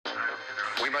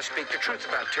We must speak the truth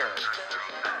about terror.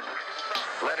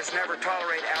 Let us never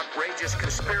tolerate outrageous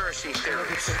conspiracy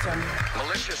theories,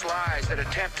 malicious lies that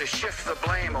attempt to shift the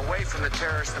blame away from the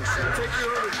terrorists themselves.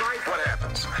 What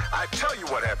happens? I tell you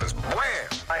what happens. Blam!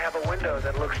 I have a window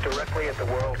that looks directly at the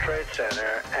World Trade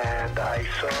Center, and I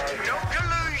saw... No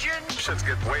collusion! Shit's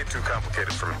getting way too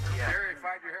complicated for me. Jerry,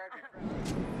 find your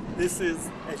head. This is,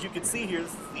 as you can see here,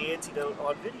 this is the AnteDote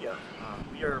on video.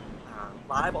 We are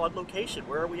live on location.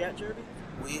 Where are we at, Jeremy?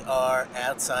 We are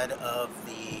outside of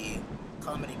the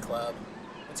comedy club.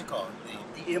 What's it called?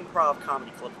 The Improv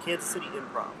Comedy Club, Kansas City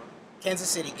Improv. Kansas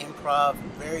City Improv,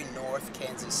 very north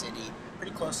Kansas City,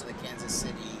 pretty close to the Kansas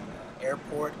City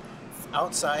airport,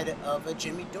 outside of a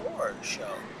Jimmy Dore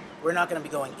show. We're not going to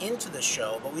be going into the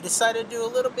show, but we decided to do a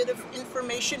little bit of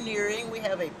informationeering. We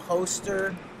have a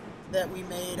poster that we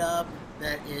made up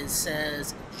that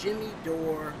says Jimmy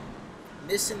Dore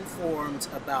misinformed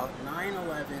about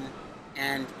 9/11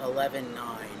 and 11/9,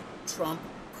 Trump,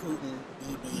 Putin,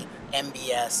 BB,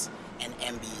 MBS, and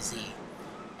MBZ.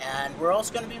 And we're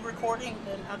also going to be recording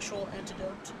an actual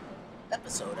AnteDote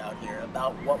episode out here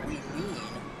about what we mean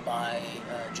by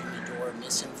Jimmy Dore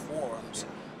misinforms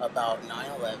about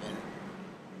 9/11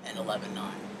 and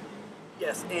 11/9.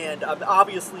 Yes, and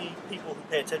obviously people who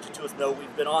pay attention to us know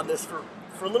we've been on this for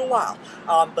a little while.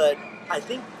 But I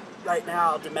think right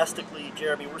now, domestically,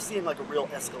 Jeremy, we're seeing like a real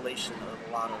escalation of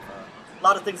a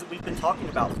lot of things that we've been talking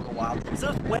about for a while.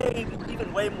 So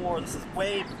there's way more. This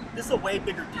is a way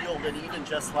bigger deal than even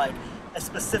just like a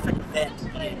specific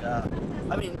event being.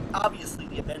 I mean, obviously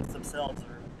the events themselves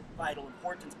are of vital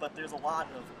importance, but there's a lot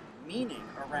of meaning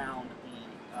around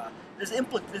the.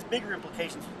 There's bigger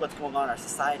implications with what's going on in our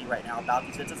society right now about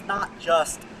these events. It's not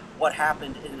just what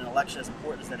happened in an election, as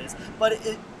important as that is, but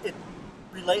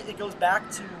it goes back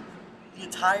to the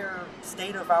entire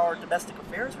state of our domestic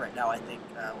affairs right now. I think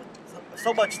with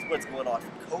so much what's going on,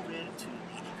 from COVID to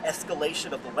the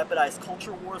escalation of the weaponized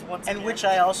culture wars once again. And which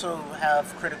I also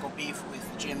have critical beef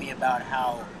with Jimmy about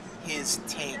how his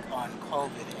take on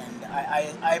COVID, and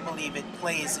I believe it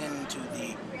plays into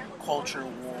the culture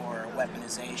war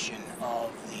weaponization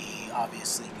of the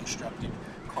obviously constructed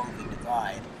COVID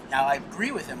divide. Now, I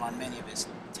agree with him on many of his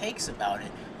takes about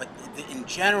it, but in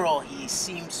general, he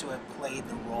seems to have played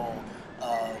the role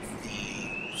of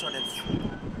the sort of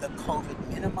the COVID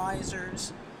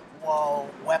minimizers while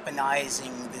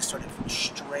weaponizing this sort of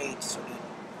straight sort of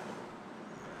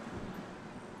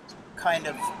kind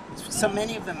of, so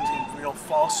many of them do real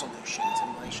false solutions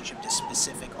in relationship to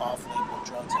specific off-label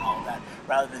drugs and all that,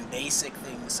 rather than basic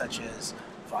things such as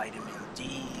vitamin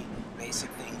D,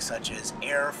 basic things such as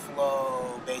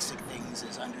airflow, basic things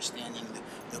as understanding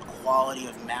the quality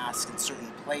of masks in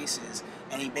certain places,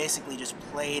 and he basically just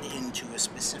played into a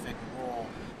specific role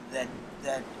that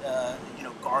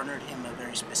garnered him a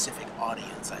very specific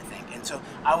audience, I think. And so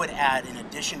I would add, in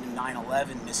addition to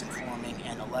 9/11 misinforming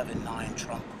and 11/9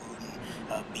 Trump, Putin,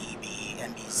 BB,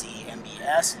 MBZ,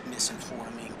 MBS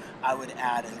misinforming, I would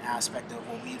add an aspect of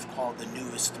what we've called the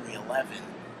newest 3/11,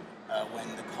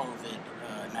 when the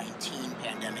COVID-19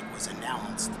 pandemic was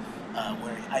announced,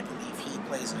 where I believe he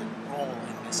plays a role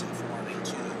in misinforming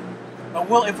too.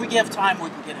 But if we give time, we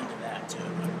can get into that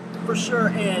too. For sure,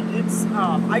 and it's,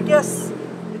 I guess,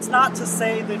 it's not to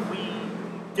say that we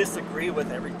disagree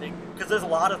with everything, because there's a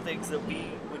lot of things that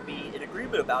we would be in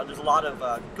agreement about. There's a lot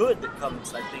of good that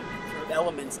comes, I think, from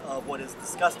elements of what is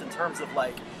discussed in terms of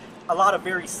like a lot of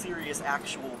very serious,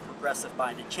 actual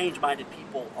progressive-minded, change-minded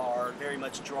people are very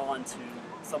much drawn to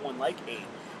someone like a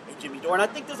Jimmy Dore, and I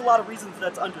think there's a lot of reasons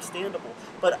that's understandable,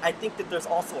 but I think that there's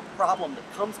also a problem that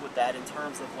comes with that in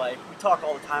terms of like, we talk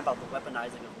all the time about the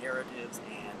weaponizing of narratives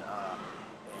and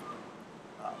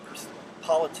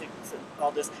politics and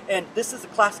all this, and this is a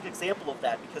classic example of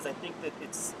that, because I think that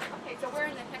it's okay. So we're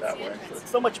in the taxi entrance. It's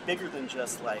so much bigger than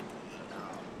just like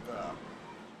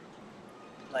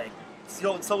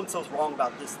so and so's wrong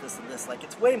about this, and this. Like,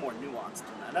 it's way more nuanced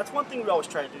than that. And that's one thing we always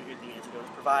try to do here at the AnteDote, is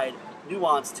provide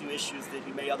nuance to issues that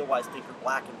you may otherwise think are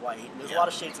black and white. And there's a lot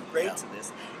of shades of gray to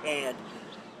this. And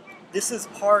this is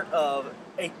part of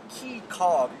a key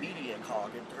cog, media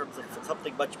cog, in terms of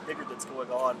something much bigger that's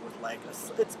going on with like,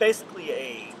 it's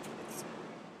basically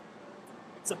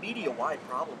it's a media-wide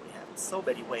problem we have in so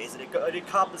many ways. And it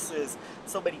encompasses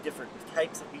so many different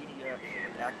types of media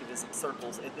and activism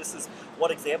circles, and this is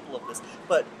one example of this.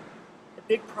 But the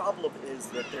big problem is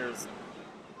that there's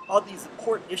all these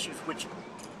important issues which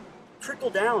trickle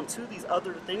down to these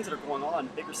other things that are going on in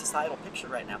the bigger societal picture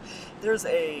right now. There's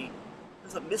a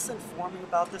misinforming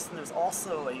about this, and there's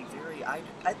also a very, I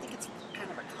think it's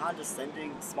kind of a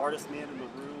condescending, smartest man in the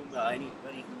room,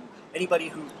 anybody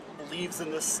who believes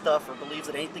in this stuff or believes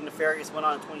that anything nefarious went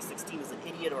on in 2016 is an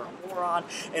idiot or a moron,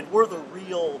 and we're the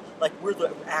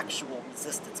actual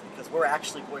resistance, because we're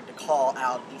actually going to call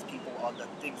out these people on the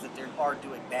things that they are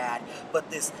doing bad. But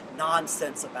this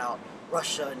nonsense about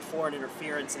Russia and foreign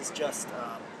interference is just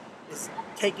is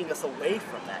taking us away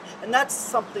from that, and that's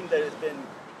something that has been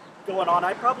going on,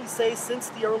 I'd probably say, since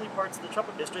the early parts of the Trump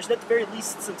administration, at the very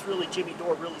least since really Jimmy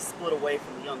Dore really split away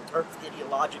from the Young Turks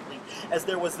ideologically, as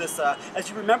there was this, as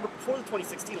you remember, before the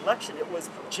 2016 election, it was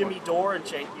Jimmy Dore and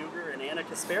Cenk Uygur and Anna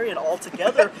Kasparian all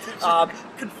together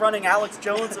confronting Alex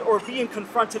Jones, or being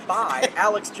confronted by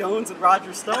Alex Jones and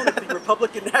Roger Stone at the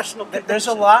Republican National Convention. There's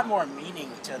a lot more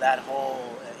meaning to that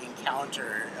whole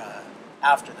encounter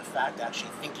after the fact,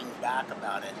 actually thinking back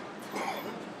about it.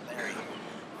 Larry.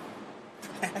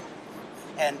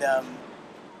 And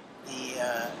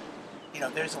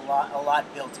there's a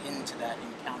lot built into that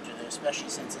encounter there, especially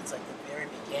since it's like the very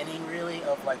beginning, really,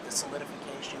 of like the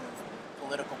solidification of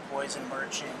political poison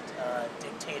merchant,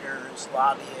 dictators,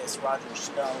 lobbyists, Roger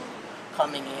Stone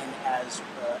coming in as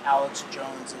Alex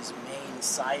Jones's main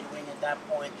side wing at that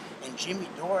point, and Jimmy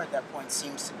Dore at that point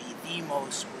seems to be the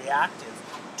most reactive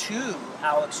to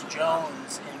Alex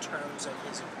Jones in terms of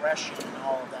his aggression and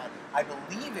all of that. I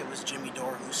believe it was Jimmy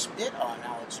Dore who spit on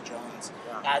Alex Jones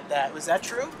at that. Was that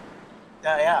true?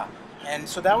 Yeah. And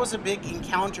so that was a big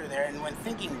encounter there. And when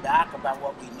thinking back about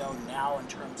what we know now in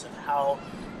terms of how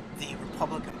the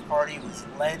Republican Party was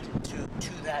led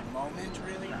to that moment,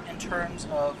 really, in terms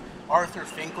of Arthur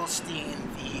Finkelstein,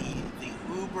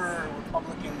 the uber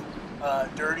Republican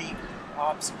dirty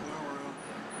ops guru,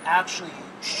 actually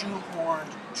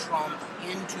shoehorned Trump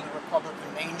into the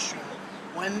Republican mainstream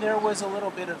when there was a little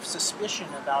bit of suspicion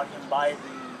about him by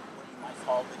what you might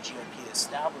call the GOP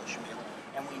establishment.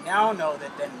 And we now know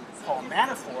that then Paul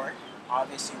Manafort,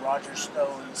 obviously Roger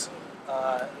Stone's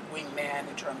wingman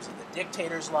in terms of the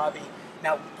dictator's lobby.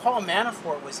 Now, Paul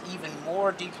Manafort was even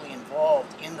more deeply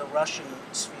involved in the Russian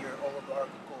sphere,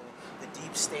 oligarchical, the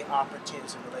deep state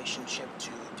operatives in relationship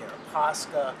to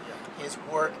Deripaska, his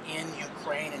work in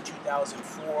Ukraine in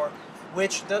 2004,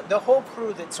 which the whole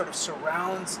crew that sort of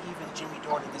surrounds even Jimmy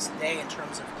Dore to this day in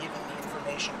terms of giving the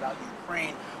information about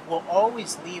Ukraine will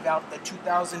always leave out the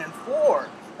 2004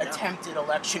 attempted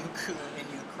election coup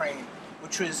in Ukraine,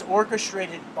 which was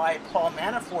orchestrated by Paul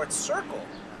Manafort's circle.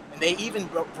 And they even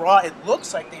it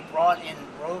looks like they brought in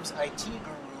Rove's IT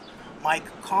guru,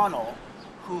 Mike Connell,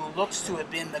 who looks to have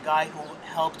been the guy who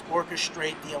helped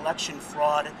orchestrate the election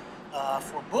fraud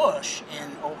for Bush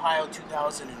in Ohio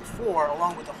 2004,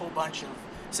 along with a whole bunch of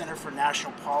Center for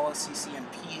National Policy,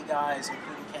 CNP guys,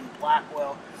 including Ken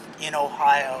Blackwell in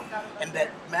Ohio, and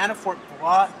that Manafort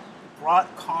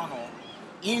brought Connell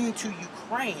into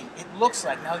Ukraine. It looks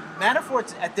like now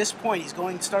Manafort's at this point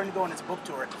starting to go on his book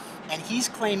tour, and he's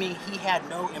claiming he had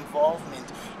no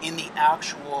involvement in the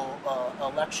actual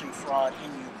election fraud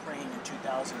in Ukraine in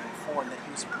 2004, and that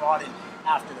he was brought in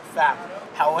after the fact.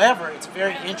 However, it's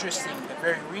very interesting that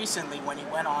very recently when he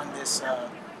went on this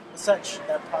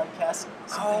podcast.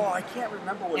 Oh, I can't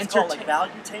remember what it's called, like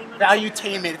Valuetainment?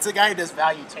 Valuetainment. It's a guy who does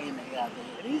Valuetainment, yeah.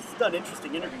 And he's done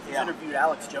interesting interviews. He's interviewed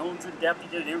Alex Jones in depth. He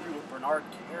did an interview with Bernard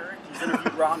Kerik. He's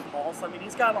interviewed Ron Paulson. I mean,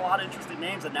 he's got a lot of interesting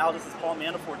names, and now this is Paul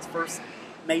Manafort's first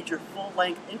major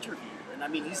full-length interview. And I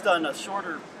mean, he's done a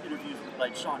shorter interviews with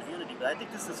like Sean Hannity, but I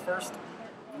think this is his first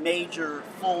major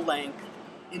full-length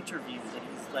interview that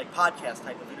he's like podcast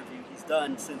type of interview he's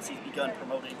done since he's begun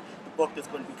promoting the book that's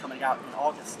going to be coming out in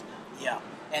August. Yeah,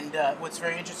 and what's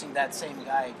very interesting, that same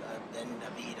guy, Ben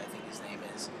David, I think his name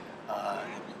is,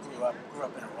 grew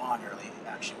up in Iran early,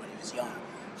 actually, when he was young.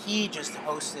 He just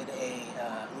hosted a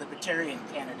libertarian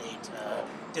candidate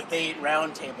debate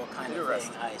roundtable kind of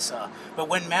thing I saw. But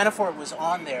when Manafort was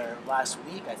on there last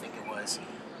week, I think it was,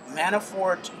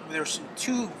 there's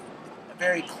two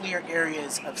very clear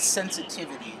areas of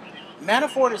sensitivity.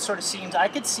 Manafort, it sort of seems, I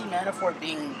could see Manafort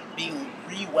being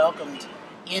re-welcomed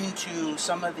into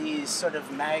some of these sort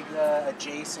of MAGA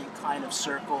adjacent kind of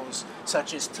circles,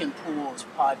 such as Tim Pool's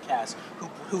podcast,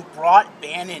 who brought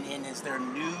Bannon in as their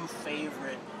new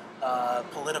favorite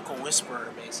political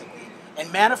whisperer, basically. And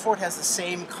Manafort has the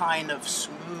same kind of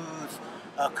smooth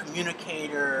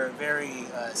communicator, very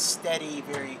steady,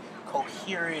 very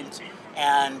coherent,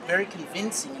 and very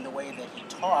convincing in the way that he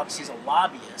talks. He's a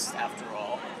lobbyist, after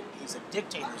all. He's a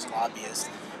dictator's lobbyist.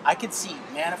 I could see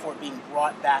Manafort being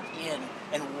brought back in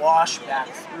and washed back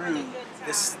through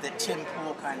the Tim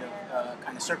Pool kind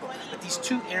of circle. But these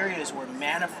two areas where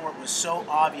Manafort was so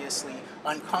obviously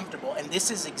uncomfortable, and this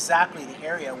is exactly the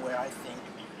area where I think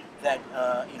that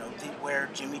where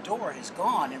Jimmy Dore has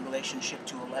gone in relationship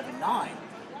to 11/9.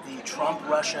 the Trump,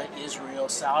 Russia, Israel,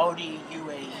 Saudi,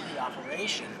 UAE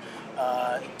operation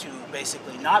to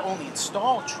basically not only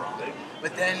install Trump,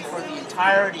 but then for the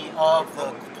entirety of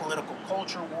the political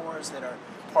culture wars that are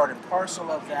part and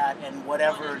parcel of that, and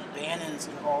whatever Bannon's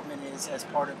involvement is as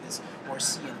part of this more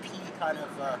CNP kind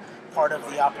of part of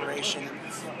the operation.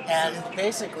 And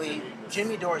basically,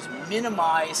 Jimmy Dore is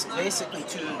minimized basically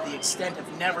to the extent of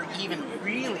never even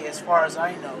really, as far as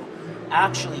I know,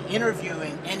 actually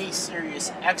interviewing any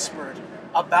serious expert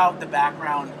about the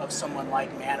background of someone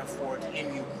like Manafort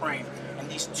in Ukraine. And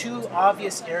these two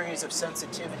obvious areas of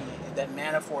sensitivity that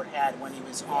Manafort had when he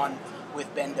was on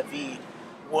with Ben David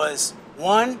was,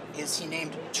 one is he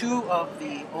named two of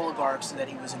the oligarchs that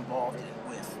he was involved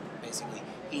with, basically.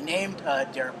 He named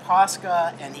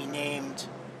Deripaska, and he named,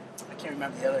 I can't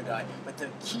remember the other guy, but the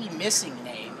key missing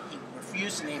name, he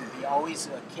refused to name him, he always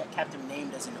kept him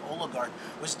named as an oligarch,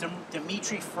 was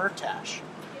Dmitry Firtash,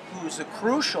 who's a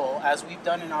crucial, as we've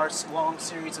done in our long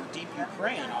series of Deep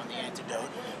Ukraine on the AnteDote.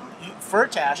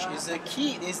 Firtash is the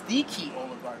key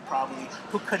oligarch, probably,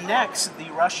 who connects the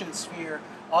Russian sphere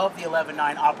of the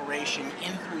 11/9 operation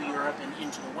in through Europe and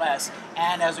into the West.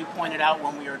 And as we pointed out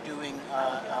when we were doing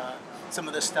some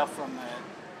of the stuff from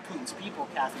Putin's people,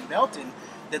 Catherine Belton,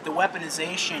 that the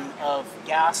weaponization of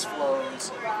gas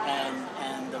flows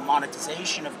and the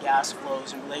monetization of gas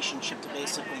flows in relationship to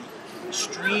basically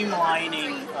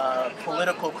streamlining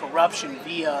political corruption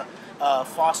via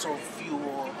fossil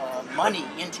fuel money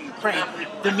into Ukraine,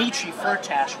 Dmitry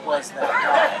Firtash was that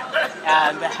guy.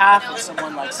 And behalf of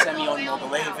someone like Semyon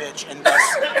Mogilevich, and thus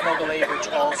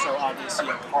Mogilevich also obviously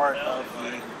a part of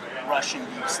the Russian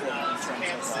deep state in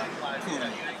terms of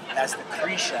Putin, as the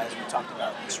Krisha, as we talked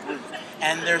about in this room.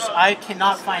 And I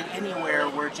cannot find anywhere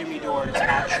where Jimmy Dore has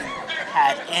actually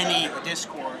had any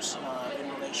discourse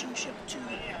in relationship to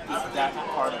that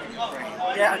part of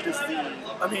Ukraine. Yeah, does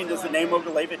the name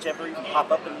Mogilevich ever even pop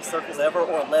up in these circles ever,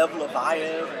 or Lev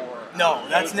Levayev, or? No,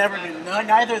 that's never been,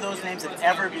 neither of those names have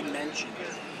ever been mentioned.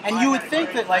 And you would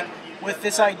think that, like, with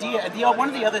this idea, one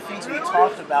of the other things we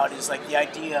talked about is like the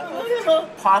idea of the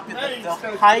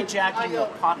hijacking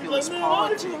of populist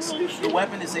politics, the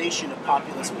weaponization of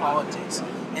populist politics.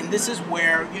 And this is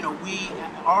where,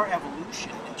 our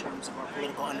evolution in terms of our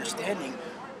political understanding,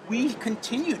 we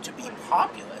continue to be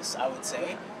populist, I would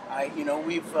say.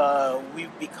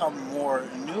 We've become more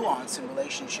nuanced in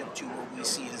relationship to what we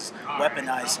see as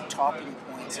weaponized talking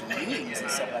points and meetings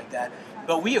and stuff like that.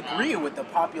 But we agree with the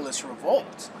populist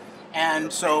revolt.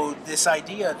 And so this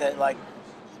idea that like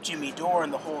Jimmy Dore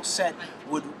and the whole set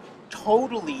would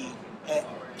totally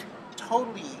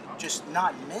just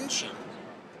not mention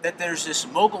that there's this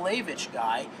Mogilevich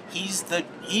guy. He's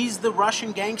the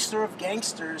Russian gangster of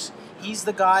gangsters. He's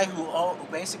the guy who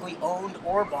basically owned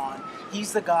Orban.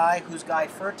 He's the guy whose guy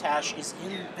Firtash is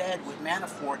in bed with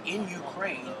Manafort in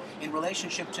Ukraine in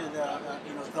relationship to the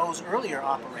those earlier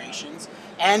operations.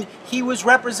 And he was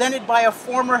represented by a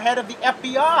former head of the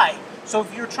FBI. So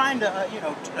if you're trying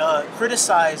to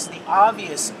criticize the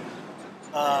obvious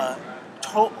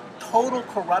total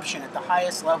corruption at the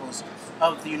highest levels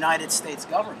of the United States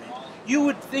government, you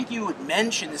would think you would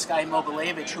mention this guy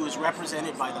Mogilevich, who is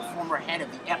represented by the former head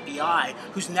of the FBI,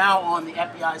 who's now on the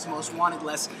FBI's most wanted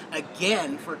list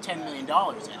again for $10 million,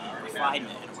 or $5 million,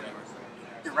 or whatever.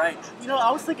 You're right.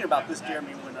 I was thinking about this,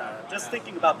 Jeremy, when just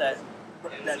thinking about that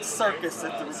circus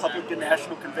at the Republican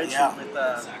National Convention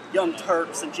with Young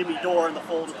Turks and Jimmy Dore in the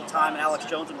fold at the time, and Alex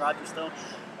Jones and Roger Stone.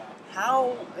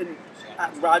 How, and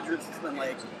Rogers and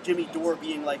like Jimmy Dore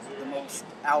being like the most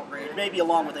outraged, maybe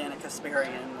along with Anna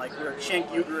Kasparian, like where Cenk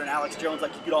Uygur and Alex Jones,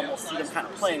 like you could almost see them kind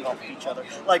of playing off of each other.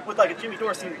 Like with like a Jimmy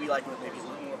Dore seemed to be like with maybe a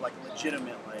little more like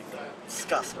legitimate like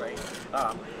disgust, right?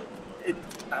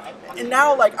 And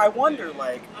now like I wonder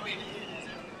like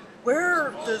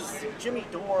where does Jimmy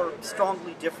Dore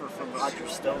strongly differ from Roger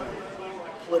Stone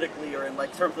politically or in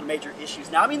like terms of major issues?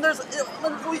 Now, I mean,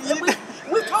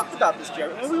 we've talked about this,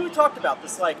 Jeremy. We've talked about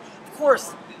this. Like, of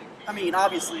course, I mean,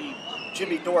 obviously,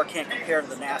 Jimmy Dore can't compare to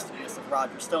the nastiness of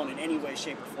Roger Stone in any way,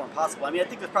 shape, or form possible. I mean, I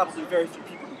think there's probably very few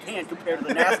people who can compare to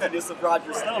the nastiness of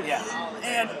Roger Stone. Yeah.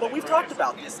 But we've talked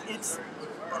about this. It's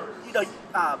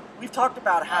we've talked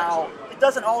about how it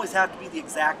doesn't always have to be the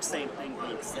exact same thing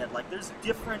being said. Like, there's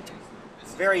different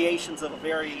variations of a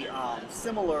very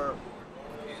similar,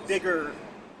 bigger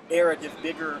narrative,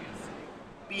 bigger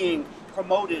being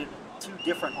promoted to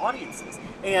different audiences.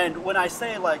 And when I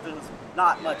say like there's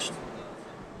not much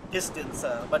distance,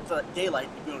 but daylight,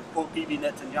 quote Bibi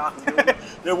Netanyahu,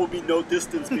 there will be no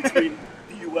distance between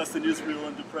the U.S. and Israel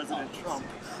under President Trump.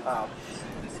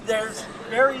 There's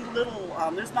very little,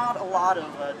 there's not a lot of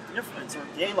difference or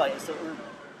daylight or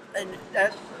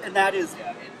and that is,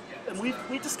 and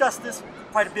we discussed this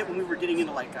quite a bit when we were getting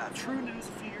into like True News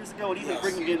a few years ago, and even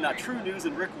bringing in True News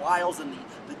and Rick Wiles and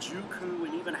the Juku,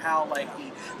 and even how like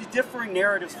the differing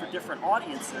narratives for different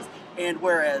audiences. And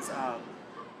whereas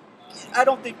I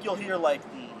don't think you'll hear like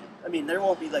there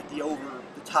won't be like the over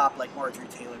the top like Marjorie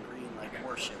Taylor Greene like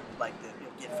worship like that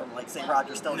you'll get from like say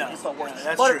Roger Stone and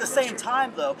InfoWars. But at the same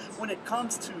time though, when it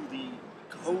comes to the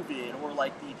COVID or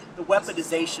like the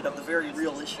weaponization of the very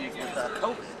real issues with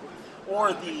COVID, or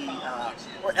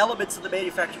or elements of the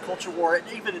manufacturing culture war, and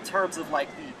even in terms of like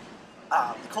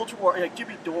the culture war, like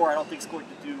Jimmy Dore, I don't think is going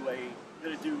to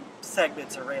do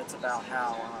segments or rants about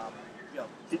how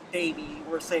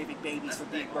we're saving babies from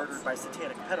being murdered by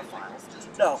satanic pedophiles.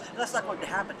 No, that's not going to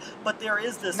happen. But there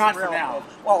is this realm of,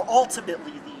 well,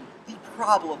 ultimately the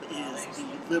problem is the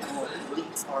liberal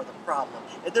elites are the problem.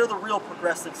 And they're the real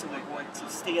progressives who are going to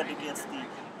stand against the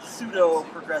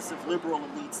pseudo-progressive liberal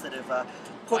elites that have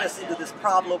put us into this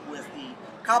problem with the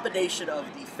combination of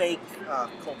the fake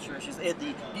culture issues and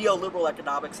the neoliberal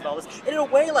economics and all this. And in a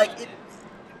way, like,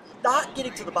 not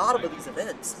getting to the bottom of these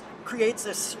events creates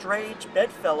this strange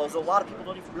bedfellows a lot of people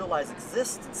don't even realize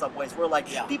exists in some ways, where like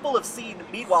people have seen,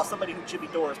 meanwhile somebody who Jimmy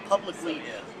Dore is publicly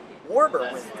warmer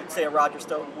with, say, a Roger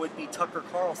Stone would be Tucker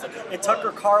Carlson. And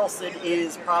Tucker Carlson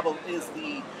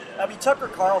Tucker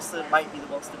Carlson might be the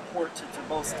most important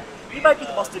he might be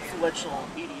the most influential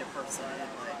media person in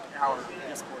like our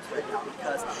discourse right now,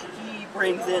 because he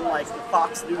brings in like the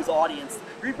Fox News audience.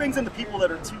 He brings in the people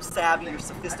that are too savvy or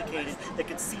sophisticated that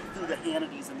can see through the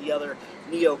Hannitys and the other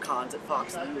neocons at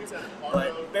Fox News.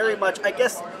 But very much, I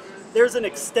guess, there's an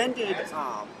extended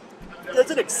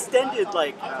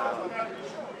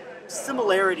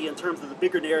similarity in terms of the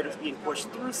bigger narratives being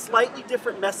pushed through slightly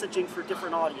different messaging for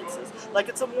different audiences. Like,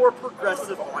 it's a more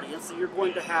progressive audience, so you're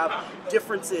going to have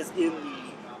differences in the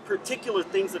particular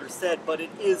things that are said, but it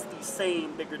is the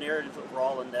same bigger narrative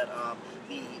overall, in that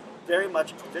the very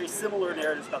similar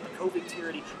narratives about the COVID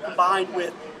tyranny combined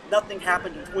with nothing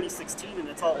happened in 2016 and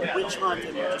it's all a witch hunt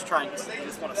and you're just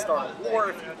want to start a war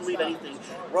if you believe anything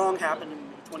wrong happened in the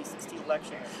 2016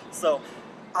 election. So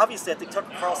obviously I think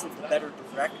Tucker Carlson's the better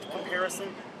direct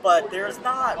comparison, but there's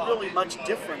not really much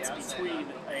difference between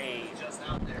a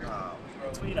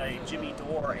Jimmy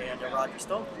Dore and a Roger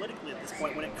Stone politically at this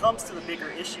point when it comes to the bigger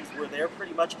issues where they're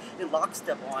pretty much in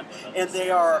lockstep on, and they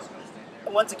are,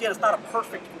 once again, it's not a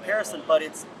perfect comparison, but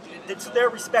it's their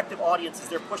respective audiences.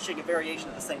 They're pushing a variation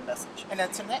of the same message. And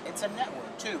it's a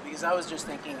network too, because I was just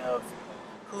thinking of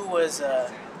who was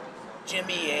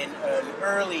Jimmy in an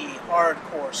early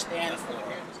hardcore stand for.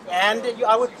 And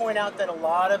I would point out that a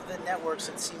lot of the networks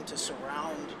that seem to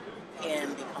surround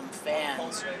him, become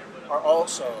fans, are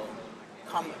also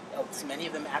many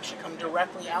of them actually come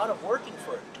directly out of working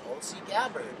for Tulsi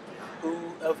Gabbard, who,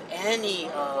 of any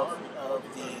of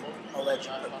the alleged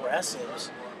progressives,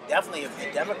 definitely of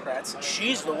the Democrats,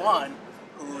 she's the one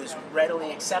who is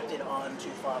readily accepted onto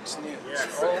Fox News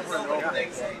over and over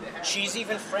again. She's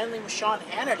even friendly with Sean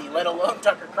Hannity, let alone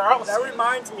Tucker Carlson. That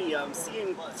reminds me of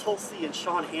seeing Tulsi and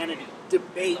Sean Hannity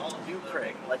debate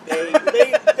Ukraine. Like they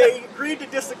agreed to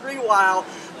disagree while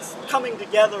coming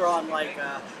together on like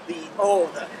the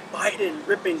Biden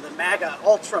ripping the MAGA,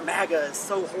 ultra MAGA is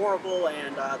so horrible,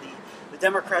 and the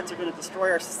Democrats are going to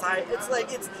destroy our society. It's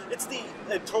like and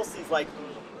Tulsi's like,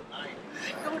 I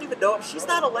don't even know if she's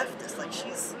not a leftist. Like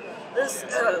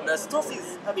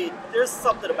there's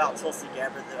something about Tulsi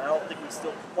Gabbard that I don't think we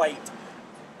still quite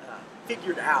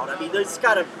figured out. I mean, there's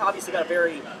obviously got a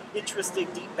very interesting,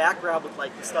 deep background with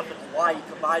like the stuff in Hawaii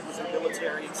combined with her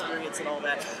military experience and all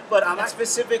that. But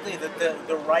specifically the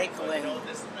Reichland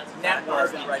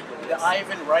network, the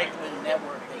Ivan Reichland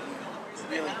network that you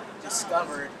really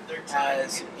discovered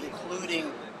as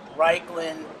including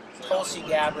Reichland, Tulsi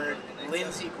Gabbard,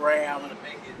 Lindsey Graham,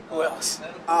 who else?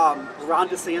 Ron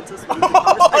DeSantis.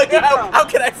 How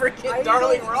can I forget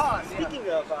Darling Ron? Speaking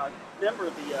of, remember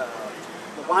the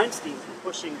Weinsteins were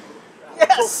pushing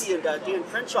Tulsi and Dan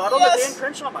Crenshaw. I don't know if Dan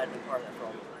Crenshaw might have been part of that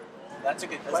problem. That's a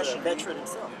good question. As a veteran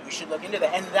himself. We should look into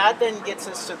that. And that then gets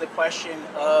us to the question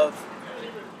of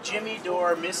Jimmy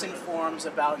Dore misinforms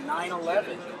about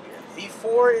 9/11.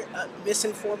 Before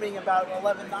misinforming about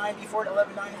 11/9, before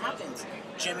 11/9 happens,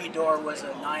 Jimmy Dore was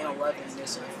a 9/11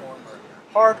 misinformer,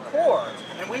 hardcore.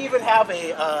 And we even have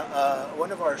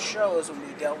one of our shows when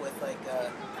we dealt with like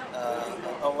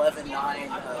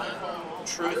 11/9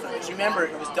 truthers. Remember,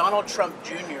 it was Donald Trump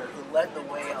Jr. who led the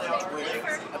way on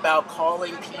Twitter about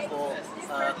calling people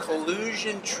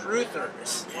collusion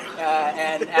truthers,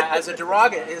 and as a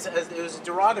it was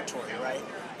derogatory, right?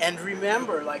 And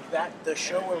remember, like that, the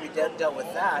show where we dealt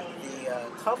with that, the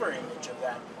cover image of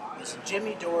that was a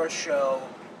Jimmy Dore show,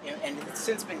 and it's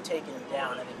since been taken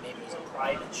down. I think maybe it was a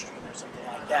private stream or something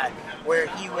like that, where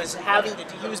he was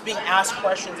being asked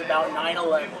questions about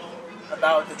 9/11,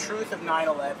 about the truth of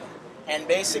 9/11, and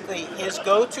basically his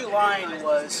go-to line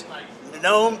was,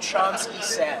 "Noam Chomsky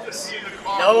says."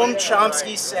 Noam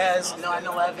Chomsky says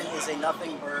 9/11 is a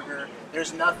nothing burger.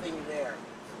 There's nothing there.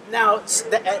 Now,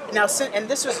 and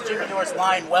this was Jimmy Dore's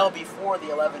line well before the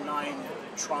 11/9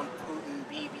 Trump, Putin,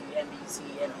 BB, NBC,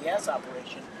 MBS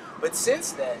operation. But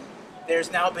since then,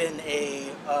 there's now been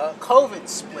a COVID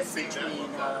split between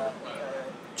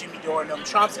Jimmy Dore and Noam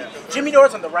Chomsky. Jimmy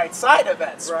Dore's on the right side of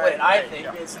that split, I think.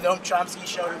 It's Noam Chomsky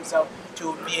showed himself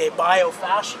to be a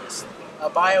bio-fascist, a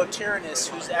bio-tyrannist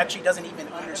who actually doesn't even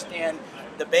understand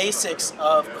the basics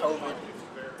of COVID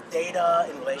data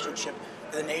in relationship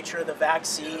to the nature of the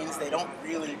vaccines. They don't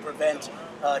really prevent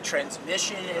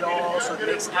transmission at all, so it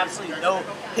makes absolutely no...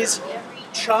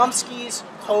 Chomsky's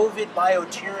COVID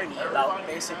biotyranny about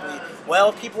basically,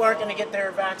 well, people aren't going to get their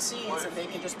vaccines and they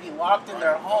can just be locked in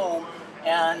their home,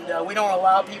 and we don't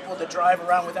allow people to drive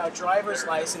around without driver's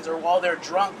license or while they're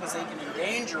drunk because they can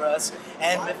endanger us,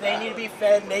 and if they need to be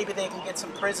fed, maybe they can get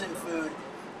some prison food,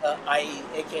 i.e.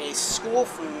 aka school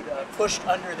food, pushed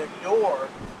under their door,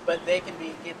 but they can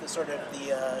get the sort of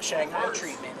the Shanghai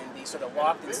treatment and be sort of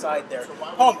locked inside their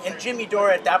home. And Jimmy Dore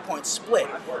at that point split.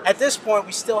 At this point,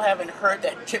 we still haven't heard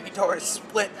that Jimmy Dore is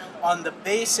split on the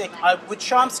basic. With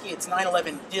Chomsky, it's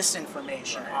 9/11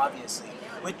 disinformation, obviously.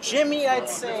 With Jimmy, I'd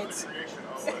say it's...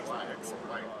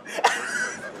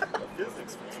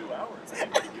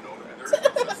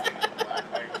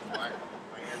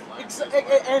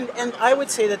 And I would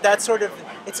say that that's sort of,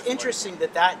 it's interesting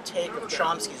that take of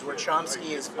Chomsky's, where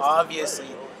Chomsky is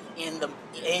obviously in the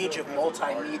age of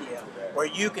multimedia, where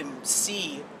you can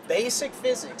see basic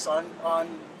physics on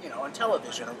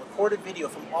television or recorded video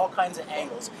from all kinds of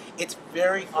angles. It's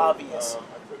very obvious.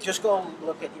 Just go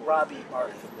look at Robbie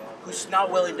Martin, who's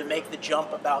not willing to make the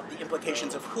jump about the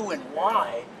implications of who and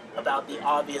why about the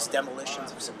obvious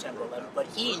demolitions of September 11th, but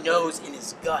he knows in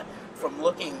his gut from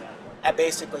looking at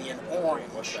basically an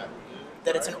orange,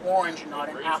 that it's an orange and not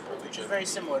an apple, which is very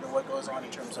similar to what goes on in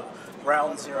terms of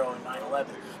Ground Zero and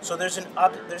 9/11. So there's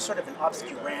sort of an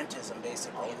obscurantism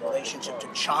basically in relationship to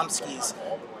Chomsky's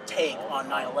take on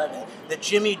 9/11. That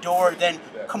Jimmy Dore then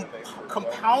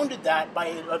compounded that by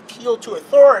an appeal to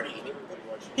authority.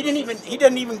 He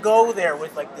didn't even go there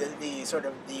with like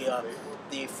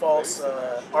the false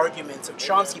arguments of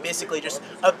Chomsky. Basically just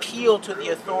appeal to the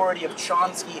authority of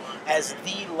Chomsky as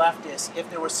the leftist. If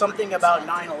there was something about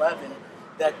 9/11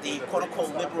 that the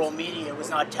quote-unquote liberal media was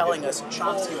not telling us,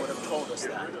 Chomsky would have told us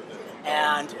that.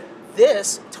 And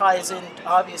this ties in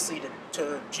obviously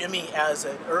to Jimmy as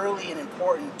an early and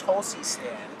important Tulsi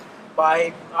stand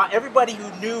by everybody who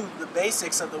knew the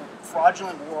basics of the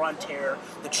fraudulent war on terror,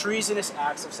 the treasonous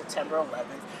acts of September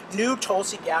 11th, knew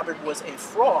Tulsi Gabbard was a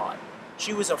fraud.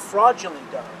 She was a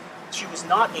fraudulent dove. She was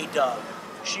not a dove.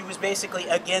 She was basically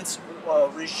against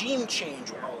regime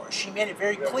change war. She made it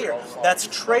very clear. That's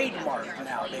trademarked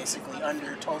now, basically,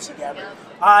 under Tulsi Gabbard.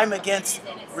 I'm against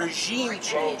regime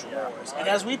change wars. And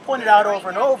as we pointed out over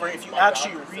and over, if you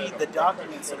actually read the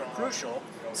documents that are crucial,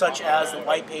 such as the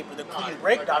white paper, the clean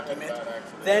break document,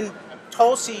 then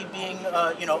Tulsi being,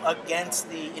 against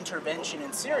the intervention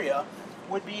in Syria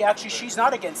would be actually, she's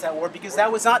not against that war because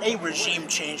that was not a regime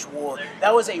change war.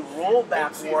 That was a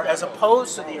rollback war as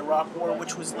opposed to the Iraq war,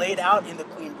 which was laid out in the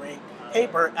clean break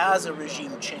paper as a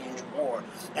regime change war.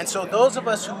 And so those of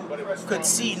us who could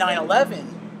see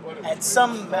 9/11 at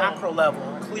some macro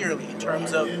level clearly in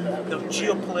terms of the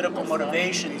geopolitical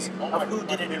motivations of who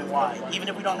did it and why, even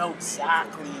if we don't know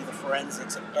exactly the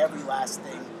forensics of every last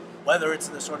thing, whether it's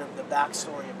the sort of the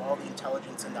backstory of all the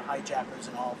intelligence and the hijackers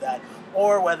and all of that,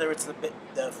 or whether it's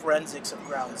the forensics of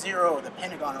Ground Zero or the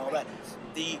Pentagon and all that,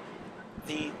 the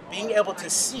being able to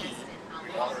see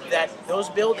that those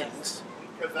buildings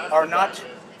are not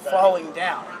falling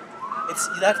down.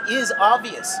 That is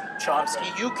obvious, Chomsky.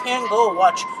 You can go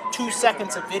watch 2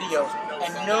 seconds of video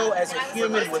and know as a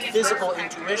human with physical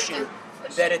intuition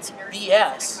that it's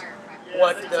BS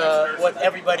what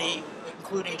everybody,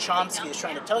 including Chomsky, is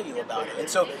trying to tell you about it. And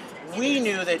so we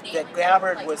knew that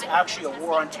Gabbard was actually a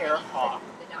war on terror hawk.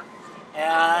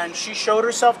 And she showed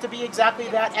herself to be exactly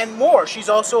that and more. She's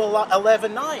also a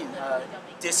 11/9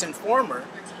 disinformer,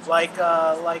 like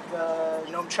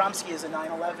Noam Chomsky is a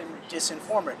 9/11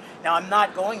 disinformer. Now I'm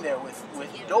not going there with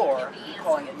Dore and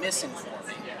calling it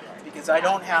misinforming, because I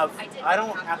don't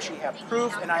actually have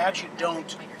proof, and I actually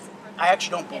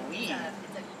don't believe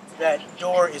that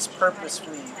Dore is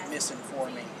purposefully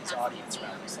misinforming his audience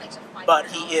around these things, but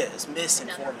he is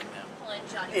misinforming them.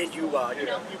 And you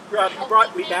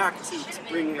brought me back to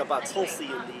bringing about Tulsi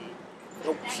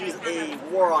and she's a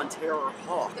war on terror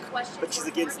hawk, but she's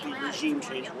against the regime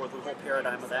change war, the whole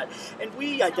paradigm of that. And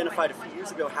we identified a few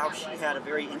years ago how she had a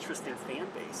very interesting fan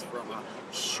base from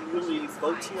Shuli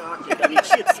Botiak. And, I mean,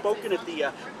 she had spoken at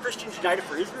the Christians United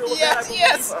for Israel event, I believe.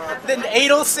 Yes. Then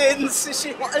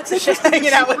Adelsons. She's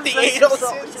hanging out with the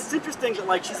Adelsons. It's interesting that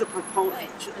like she's a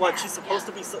proponent. She's supposed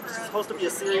to be a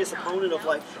serious opponent of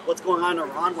like what's going on in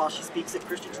Iran while she speaks at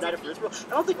Christians United for Israel. I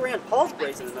don't think Rand Paul's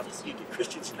brazen enough to speak at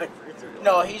Christians United for Israel.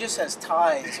 No, he just has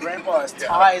ties. Rand Paul has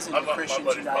ties in the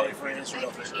Christians United for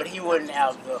Israel, but he wouldn't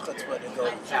have the chutzpah to go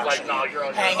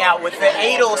actually hang out with the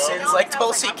Adelsons like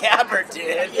Tulsi Gabbard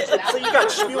did. Yeah, so you got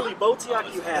Shmuley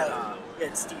Botiak, you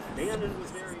had Steve Bannon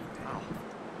was very...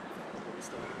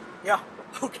 Yeah,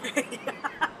 okay.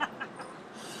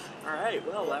 All right,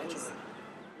 well,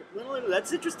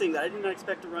 that's interesting. I did not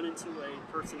expect to run into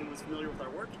a person who was familiar with our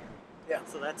work. Yeah,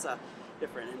 so that's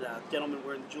different. And gentleman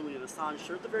wearing the Julian Assange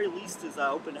shirt, at the very least, is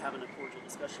open to having a cordial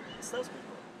discussion with those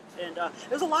people. And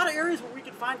there's a lot of areas where we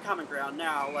can find common ground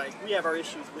now. Like, we have our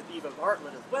issues with Eva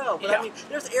Bartlett as well. But, I mean,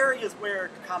 there's areas where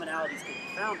commonalities can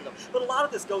be found. But a lot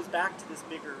of this goes back to this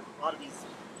bigger, a lot of these,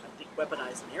 I think,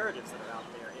 weaponized narratives that are out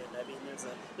there. And, I mean,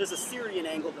 there's a Syrian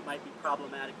angle that might be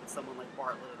problematic with someone like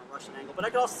Bartlett and a Russian angle. But I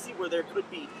can also see where there could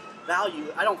be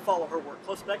value. I don't follow her work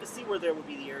close, but I can see where there would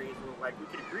be the areas where, like, we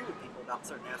could agree with people about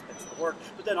certain aspects of the work,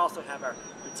 but then also have our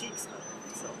critiques of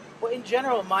it. So. Well, in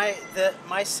general, my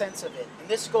sense of it, and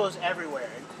this goes everywhere,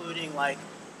 including like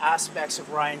aspects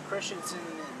of Ryan Christensen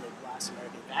and the Last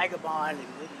American Vagabond and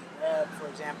Whitney Webb, for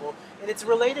example, and it's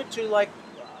related to like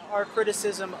our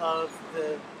criticism of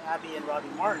the Abby and Robbie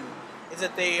Martin, is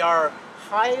that they are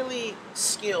highly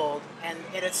skilled, and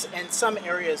in some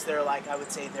areas they're like, I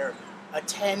would say they're a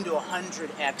 10 to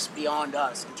 100x beyond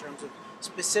us in terms of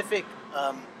specific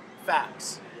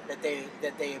facts that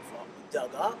they've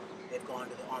dug up. They've gone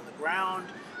on the ground,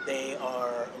 they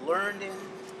are learned in,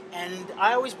 and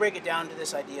I always break it down to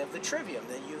this idea of the trivium,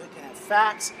 that you can have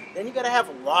facts, then you got to have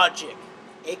logic,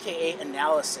 aka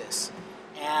analysis,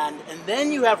 and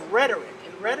then you have rhetoric,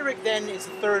 and rhetoric then is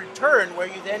the third turn where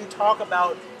you then talk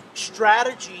about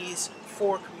strategies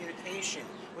for communication,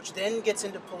 which then gets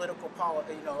into public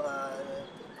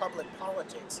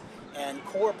politics and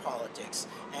core politics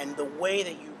and the way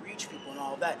that you reach people and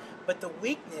all of that. But the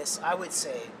weakness, I would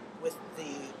say, with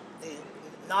the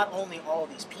not only all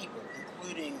these people,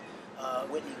 including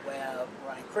Whitney Webb,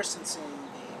 Ryan Christensen,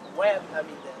 the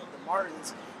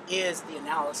Martins, is the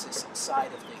analysis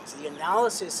side of things. The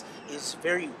analysis is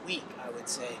very weak, I would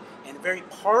say, and very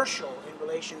partial in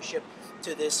relationship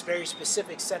to this very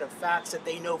specific set of facts that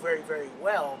they know very, very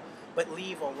well, but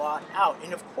leave a lot out.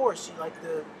 And of course, like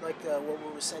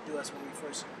what was said to us when we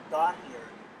first got here,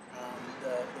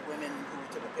 the women who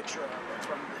we took a picture of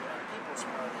from the People's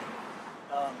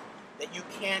Party, that you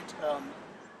can't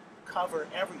cover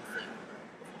everything.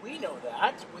 We know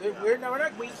that. We know.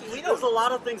 There's a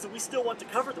lot of things that we still want to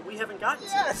cover that we haven't gotten to.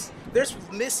 Yes,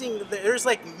 there's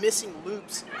like missing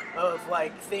loops of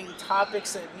like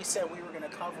topics that we said we were going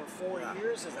to cover 4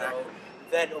 years ago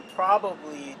that are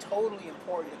probably totally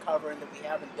important to cover and that we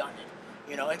haven't done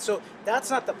it. And so that's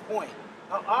not the point.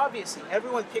 Obviously,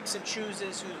 everyone picks and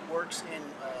chooses who works in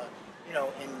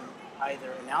in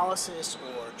either analysis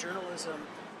or journalism,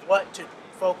 what to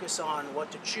focus on,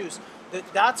 what to choose.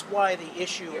 That's why the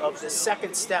issue of the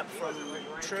second step from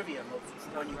trivium, of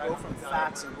when you go from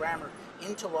facts and grammar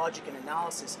into logic and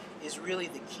analysis, is really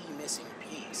the key missing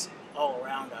piece all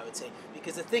around, I would say.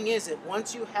 Because the thing is that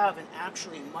once you have an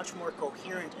actually much more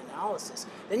coherent analysis,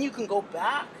 then you can go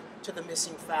back to the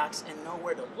missing facts and know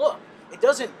where to look. It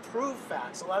doesn't prove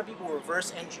facts. A lot of people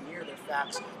reverse engineer their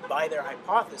facts by their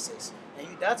hypothesis, and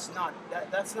that's not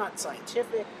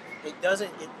scientific. It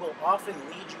will often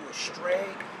lead you astray.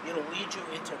 It'll lead you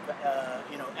into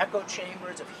echo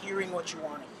chambers of hearing what you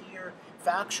want to hear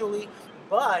factually.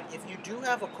 But if you do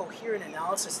have a coherent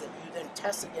analysis that you then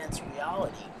test against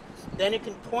reality, then it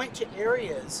can point to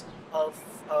areas of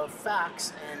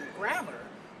facts and grammar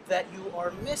that you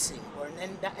are missing,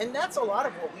 and that's a lot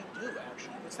of what we do.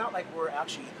 Actually, it's not like we're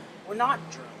not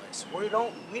journalists.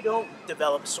 We don't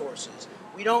develop sources.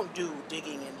 We don't do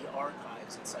digging in the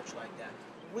archives and such like that.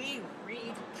 We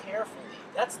read carefully.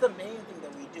 That's the main thing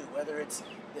that we do, whether it's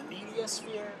the media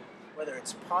sphere, whether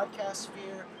it's podcast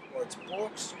sphere, or it's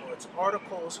books, or it's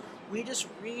articles. We just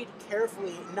read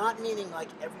carefully, not meaning like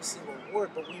every single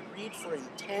word, but we read for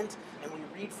intent and we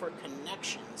read for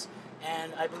connections.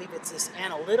 And I believe it's this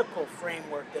analytical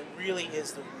framework that really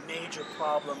is the major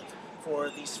problem for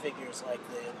these figures like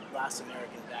the Last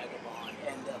American Vagabond,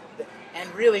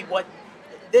 and really what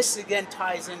this again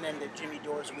ties in then to Jimmy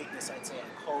Dore's weakness, I'd say,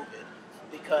 on COVID,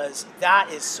 because that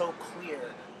is so clear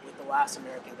with The Last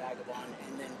American Vagabond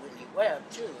and then Whitney Webb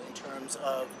too, in terms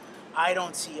of I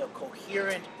don't see a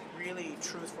coherent, really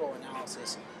truthful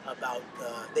analysis about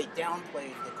they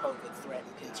downplayed the COVID threat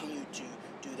and continue to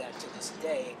do that to this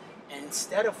day. And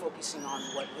instead of focusing on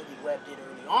what Whitney Webb did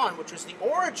early on, which was the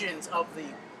origins of the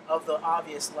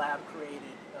obvious lab-created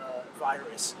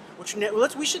virus, which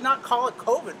we should not call it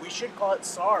COVID. We should call it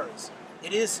SARS.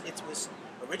 It was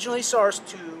originally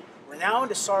SARS-2. We're now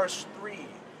into SARS-3,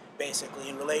 basically,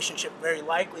 in relationship very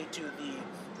likely to the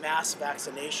mass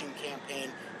vaccination campaign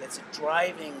that's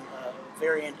driving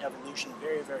variant evolution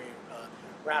very, very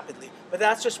rapidly. But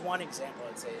that's just one example,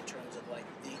 I'd say, in terms of like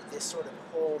this sort of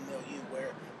whole milieu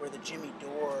where the Jimmy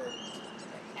Dore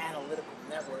analytical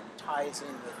network ties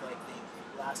in with like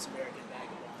the Last American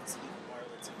Vagabonds, Steve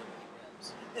Bartlett's, and the Whitney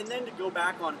Webbs. And then to go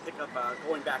back on, pick up,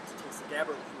 going back to Tulsi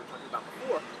Gabbard, which we were talking about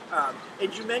before,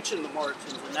 and you mentioned the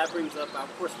Martins, and that brings up,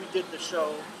 of course, we did the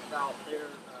show about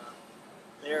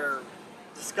their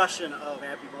discussion of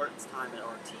Abby Martin's time at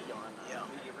RT on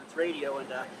Media Roots Radio,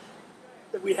 and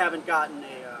we haven't gotten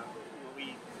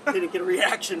we didn't get a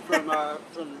reaction from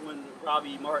when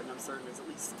Robbie Martin, I'm certain, is at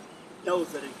least knows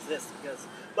that it exists,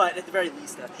 but at the very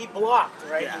least, he blocked,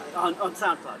 right? Yeah, on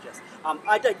SoundCloud, yes.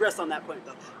 I digress on that point,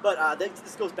 though. But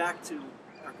this goes back to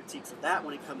our critiques of that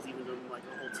when it comes even to like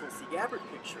the whole Tulsi Gabbard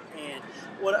picture. And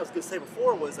what I was going to say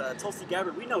before was Tulsi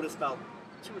Gabbard, we noticed about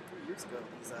 2 or 3 years ago,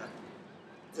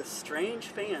 the strange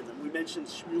fans, and we mentioned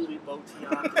Shmuley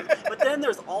Botian, but then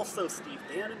there's also Steve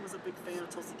Bannon was a big fan of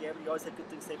Tulsi Gabbard. He always had good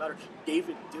things to say about her.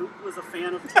 David Duke was a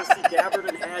fan of Tulsi Gabbard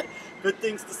and had good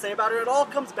things to say about her. It all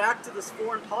comes back to this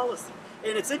foreign policy.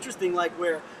 And it's interesting, like,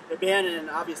 where Bannon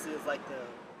obviously is like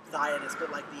the Zionist, but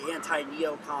like the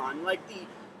anti-neocon, like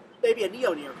maybe a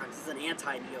neo-neocon, he's an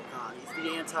anti-neocon. He's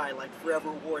the anti, like,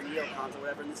 forever war neocons or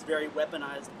whatever in this very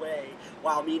weaponized way,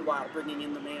 while meanwhile bringing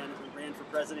in the man who ran for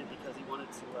president because he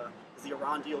wanted to, because the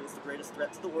Iran deal was the greatest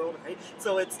threat to the world, right?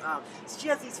 So it's, she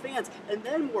has these fans. And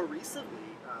then more recently,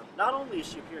 not only is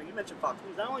she appearing, you mentioned Fox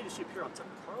News, not only does she appear on Tucker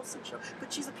Carlson's show,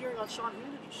 but she's appearing on Sean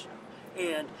Hannity's show.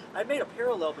 And I made a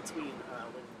parallel between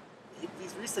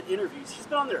these recent interviews. She's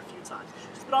been on there a few times.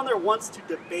 She's been on there once to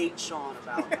debate Sean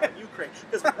about Ukraine,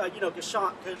 because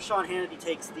Sean Hannity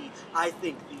takes I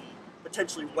think the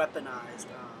potentially weaponized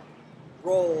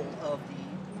role of the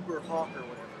Uber hawk or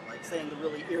whatever, like saying the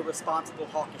really irresponsible,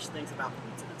 hawkish things about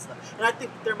Putin and stuff. And I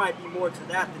think there might be more to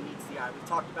that than meets the eye. We've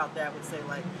talked about that with, say,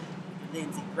 like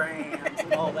Lindsey Graham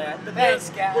and all that. But there's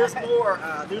more.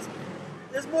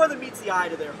 There's more than meets the eye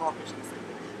to their hawkishness.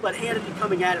 But Hannity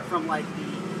coming at it from like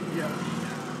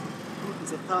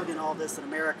Putin's a thug and all this,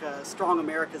 and strong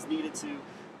America's needed to.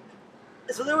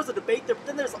 So there was a debate there, but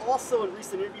then there's also in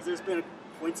recent interviews there's been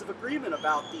points of agreement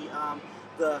about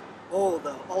the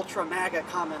ultra MAGA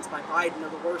comments by Biden are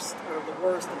the worst,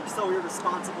 and they're so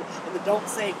irresponsible, and the don't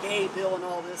say gay bill and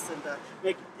all this,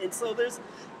 and so there's.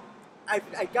 I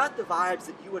got the vibes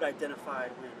that you had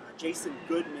identified when Jason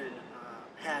Goodman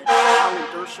had Alan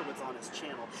Dershowitz on his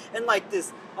channel, and like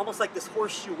this, almost like this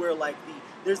horseshoe where like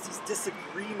there's these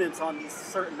disagreements on these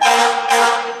certain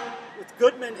matters. With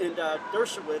Goodman and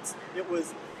Dershowitz, it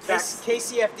was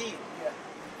KCFD. Yeah,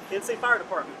 Kansas State Fire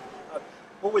Department.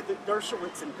 But with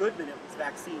Dershowitz and Goodman, it was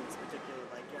vaccines, particularly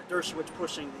like Dershowitz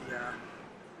pushing the.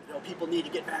 People need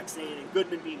to get vaccinated, and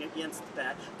Goodman being against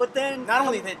that. But then not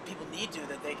only that people need to,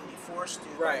 that they can be forced to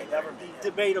by the government. The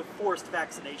debate of forced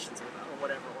vaccinations or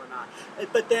whatever or not.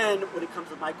 But then when it comes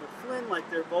to Michael Flynn, like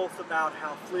they're both about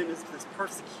how Flynn is this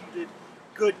persecuted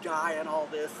good guy and all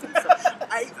this. And so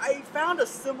I found a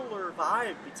similar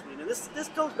vibe between, and this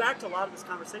goes back to a lot of this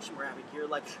conversation we're having here.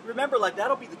 Like remember, like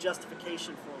that'll be the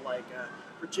justification for like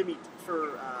for Jimmy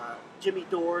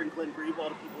Dore and Glenn Greenwald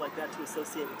and people like that to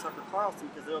associate with Tucker Carlson,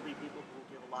 because there'll be people who will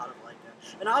give a lot of like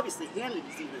and obviously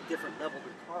Hannity's even a different level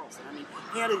than Carlson. I mean,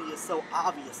 Hannity is so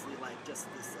obviously like just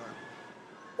this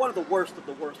one of the worst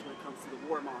when it comes to the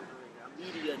warmongering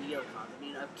media neocons. I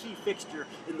mean, a key fixture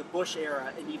in the Bush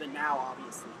era and even now,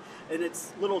 obviously. And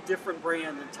it's a little different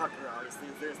brand than Tucker, obviously.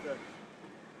 There's the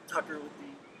Tucker with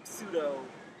the pseudo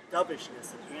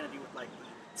dovishness, and Hannity with like the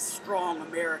strong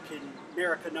America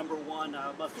number one.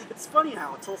 It's funny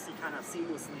how Tulsi kind of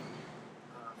seamlessly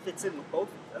fits in with both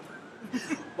of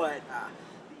them. But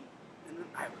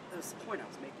there's the point I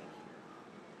was making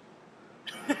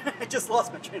here. I just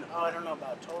lost my train of thought. Oh, I don't know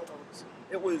about Tulsi.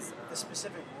 It was the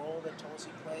specific role that Tulsi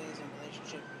plays in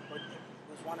relationship.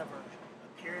 Was one of her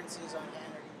appearances on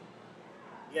Hannity.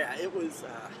 Yeah, it was.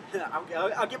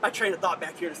 I'll get my train of thought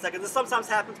back here in a second. This sometimes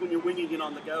happens when you're winging it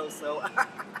on the go. So,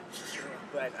 Sure.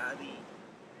 But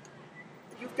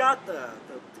you've got the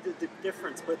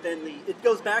difference, but then it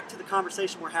goes back to the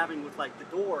conversation we're having with like the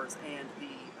Doors and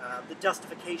the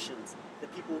justifications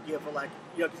that people will give, like,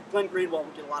 you know, Glenn Greenwald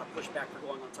would get a lot of pushback for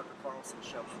going on Tucker Carlson's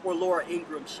show or Laura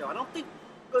Ingram's show. I don't think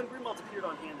Glenn Greenwald's appeared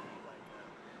on Hannity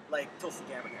like Tulsi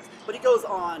Gabbard has, but he goes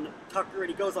on Tucker and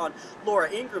he goes on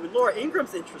Laura Ingraham, and Laura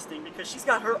Ingram's interesting because she's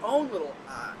got her own little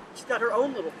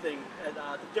thing, and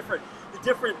the different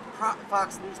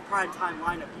Fox News primetime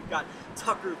lineup. You've got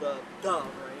Tucker the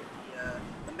Dove, right?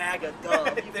 The MAGA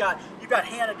Dove. You've got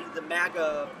Hannity the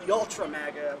MAGA, the ultra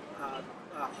MAGA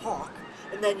hawk,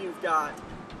 and then you've got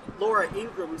Laura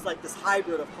Ingraham, who's like this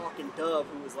hybrid of hawk and dove,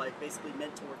 who was like basically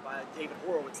mentored by David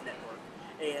Horowitz network,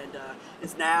 and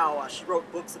is now she wrote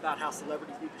books about how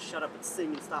celebrities need to shut up and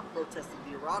sing and stop protesting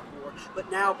the Iraq War,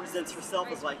 but now presents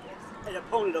herself as like an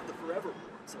opponent of the forever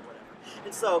wars or whatever.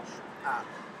 And so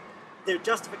their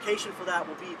justification for that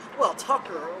will be, well,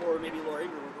 Tucker or maybe Laura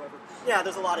Ingraham or whoever, yeah,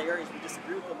 there's a lot of areas we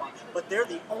disagree with them on, but they're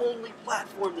the only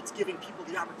platform that's giving people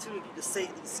the opportunity to say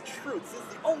these truths. This is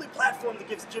the only platform that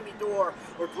gives Jimmy Dore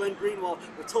or Glenn Greenwald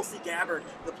or Tulsi Gabbard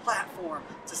the platform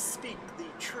to speak the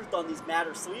truth on these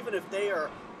matters. So even if they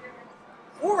are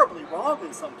horribly wrong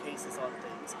in some cases on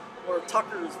things, or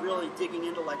Tucker is really digging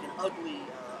into like an ugly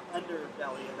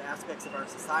underbelly of aspects of our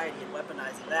society and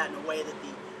weaponizing that in a way that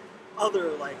the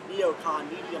other like neocon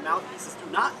media mouthpieces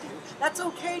do not do, that's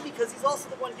okay because he's also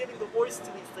the one giving the voice to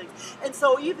these things. And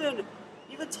so even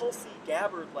Tulsi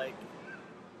Gabbard like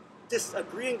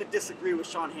agreeing to disagree with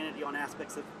Sean Hannity on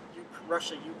aspects of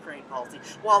Russia-Ukraine policy,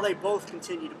 while they both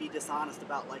continue to be dishonest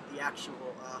about like the actual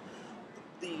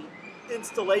the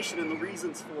installation and the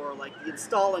reasons for like the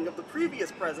installing of the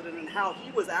previous president and how he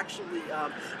was actually,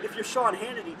 if you're Sean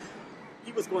Hannity,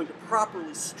 he was going to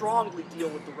properly, strongly deal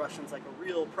with the Russians like a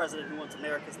real president who wants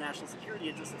America's national security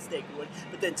interests at stake would.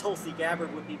 But then Tulsi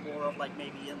Gabbard would be more of like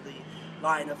maybe in the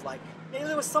line of like, maybe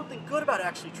there was something good about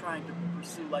actually trying to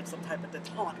pursue like some type of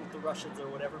detente with the Russians or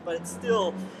whatever. But it's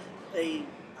still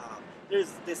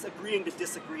there's this agreeing to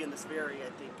disagree in this very,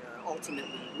 I think,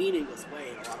 ultimately meaningless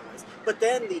way in a lot of ways. But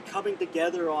then the coming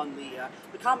together on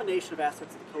the combination of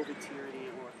aspects of the COVID tyranny,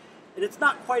 and it's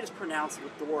not quite as pronounced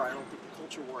with Dore, I don't think, the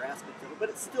culture war aspect of it, but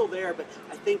it's still there. But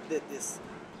I think that this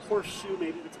horseshoe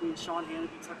maybe between Sean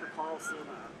Hannity, Tucker Carlson,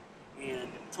 and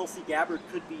Tulsi Gabbard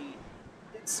could be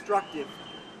instructive,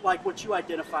 like what you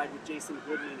identified with Jason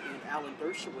Goodman and Alan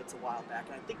Dershowitz a while back.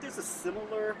 And I think there's a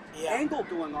similar angle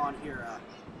going on here.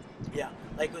 Yeah,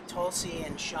 like with Tulsi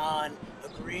and Sean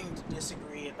agreeing to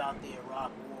disagree about the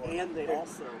Iraq War. And they've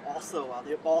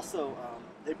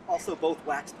also both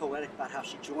waxed poetic about how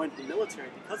she joined the military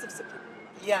because of September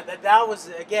 11th. Yeah, that was,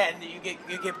 again,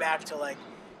 you get back to like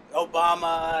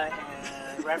Obama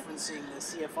and referencing the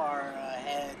CFR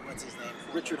head, what's his name?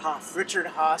 Richard Haas. Richard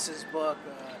Haas's book,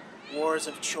 Wars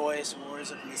of Choice,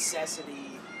 Wars of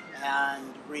Necessity,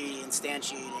 and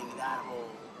reinstantiating that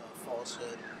whole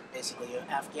falsehood. Basically,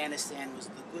 Afghanistan was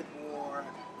the good war,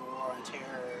 the war on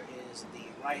terror is the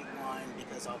right one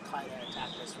because Al-Qaeda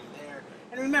attacked us from there.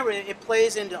 And remember, it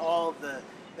plays into all the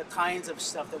kinds of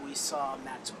stuff that we saw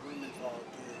Max Blumenthal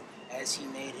do as he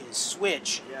made his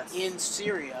switch in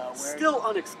Syria. Where Still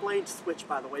unexplained switch,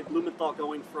 by the way. Blumenthal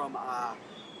going from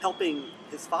helping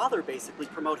his father basically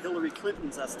promote Hillary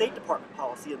Clinton's State Department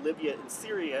policy in Libya and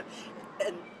Syria,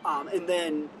 and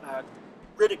then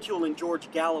ridiculing George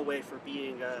Galloway for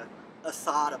being a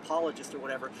Assad apologist or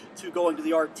whatever, to going to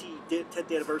the RT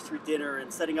 10th anniversary dinner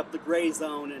and setting up the Gray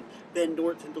Zone, and Ben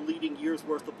Norton deleting years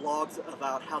worth of blogs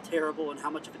about how terrible and how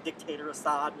much of a dictator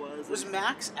Assad was. Was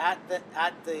Max at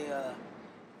the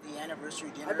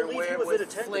anniversary dinner? I believe where, he was with in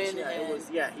attendance. Flynn He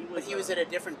was. But he was at a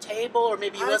different table, or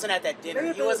maybe he wasn't at that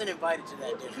dinner. He wasn't invited to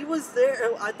that dinner. He was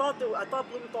there. I thought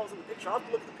Blumenthal was in the picture. I'll have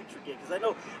to look at the picture again because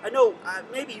I know.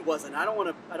 Maybe he wasn't. I don't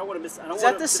want to miss. Is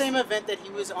that the same event that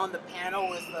he was on the panel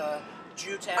with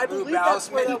Jew Taboo I believe Bousman? That's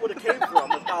where that would have came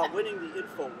from, about winning the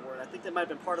info award. I think that might have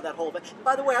been part of that whole event. And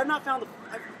by the way, I've not found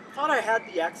I thought I had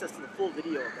the access to the full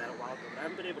video of that a while ago, but I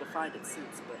haven't been able to find it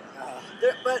since.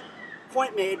 But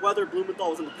point made, whether Blumenthal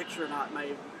was in the picture or not,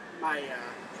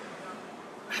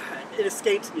 it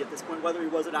escapes me at this point whether he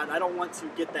was or not, and I don't want to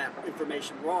get that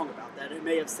information wrong about that. It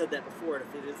may have said that before, and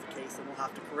if it is the case, then we'll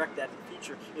have to correct that in the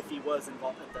future if he was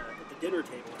involved at the dinner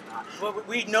table or not. Well,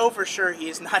 we know for sure he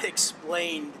has not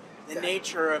explained the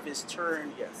nature of his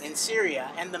turn in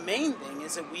Syria, and the main thing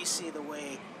is that we see the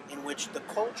way in which the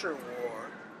culture war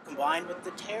combined with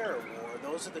the terror war,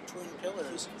 those are the twin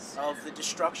pillars of the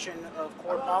destruction of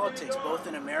core politics, both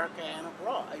in America and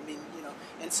abroad. I mean, you know,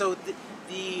 and so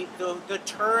the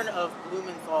turn of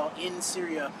Blumenthal in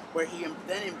Syria, where he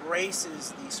then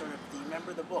embraces the sort of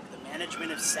remember the book, the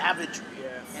management of savagery,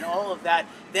 and all of that.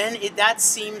 Then that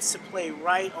seems to play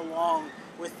right along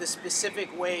with the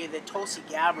specific way that Tulsi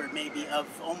Gabbard, maybe of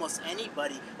almost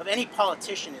anybody, of any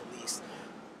politician at least,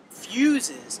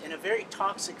 fuses in a very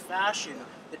toxic fashion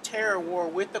the terror war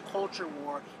with the culture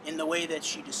war in the way that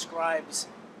she describes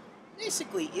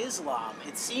basically Islam,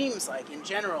 it seems like, in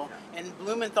general. And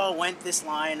Blumenthal went this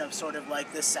line of sort of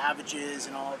like the savages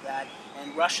and all of that,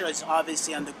 and Russia is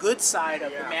obviously on the good side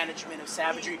of the management of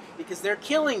savagery because they're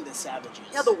killing the savages.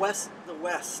 Yeah, the West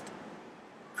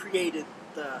created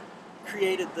the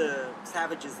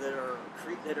savages that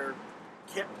are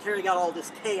carrying out all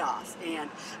this chaos. And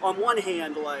on one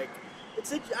hand, like,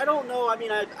 I don't know. I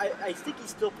mean, I think he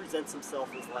still presents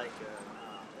himself as like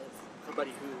as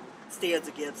somebody who stands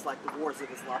against like the wars of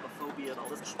Islamophobia and all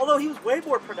this. Although he was way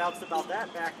more pronounced about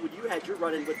that back when you had your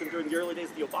run-in with him during the early days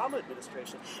of the Obama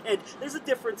administration. And there's a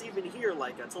difference even here.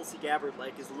 Like Tulsi Gabbard,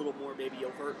 like, is a little more maybe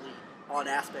overtly on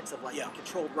aspects of like the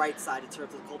controlled right side in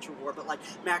terms of the culture war. But like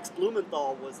Max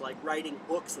Blumenthal was like writing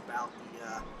books about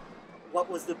the what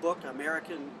was the book?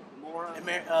 American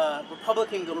Gomorrah?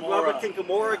 Republican Gomorrah. Republican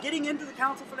Gomorrah, getting into the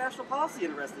Council for National Policy,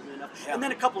 interestingly enough. And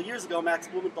then a couple years ago, Max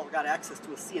Blumenthal got access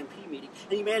to a CNP meeting,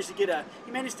 and he managed to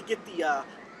get the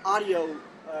audio,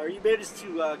 or he managed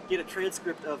to get a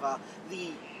transcript of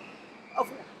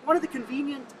one of the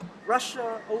convenient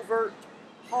Russia overt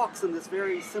talks in this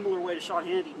very similar way to Sean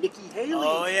Hannity. Nikki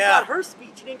Haley got her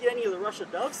speech. He didn't get any of the Russia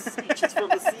Dove's speeches from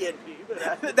the CNP.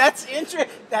 But That's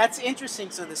interesting.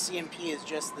 So the CNP is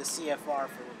just the CFR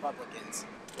for Republicans.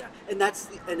 Yeah,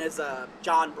 and as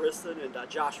John Brisson and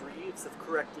Josh Reeves have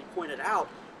correctly pointed out,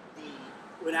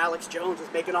 when Alex Jones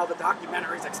was making all the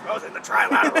documentaries exposing the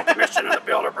Trilateral Commission and the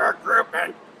Bilderberg Group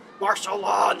and martial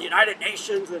law and the United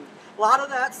Nations and a lot of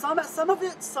that, some of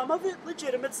it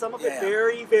legitimate, some of it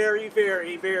very, very,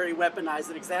 very, very weaponized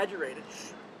and exaggerated.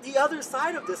 The other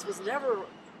side of this was never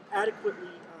adequately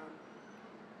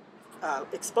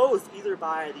exposed either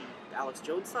by the Alex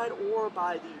Jones side or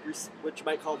by what you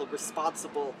might call the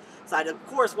responsible side. And of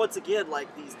course, once again,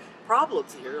 like these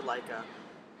problems here, like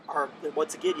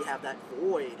once again you have that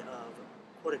void of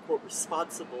quote unquote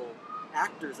responsible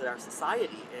actors in our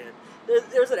society, and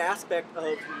there's an aspect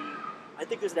of I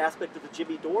think there's an aspect of the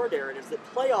Jimmy Dore narratives that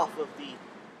play off of the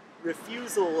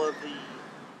refusal of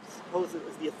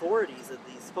the authorities and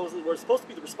the supposedly we're supposed to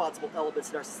be the responsible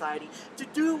elements in our society to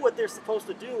do what they're supposed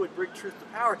to do and bring truth to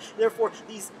power. Therefore,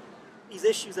 these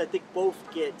issues I think both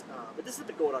get, but this has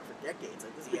been going on for decades.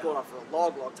 This has been going on for a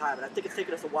long, long time, and I think it's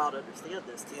taken us a while to understand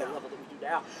this to the level that we do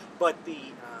now. But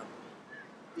the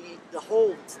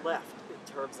hole that's left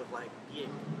in terms of like being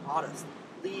honest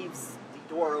leaves the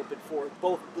door open for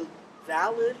both the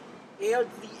valid and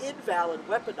the invalid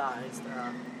weaponized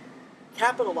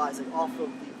capitalizing off of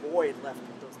the void left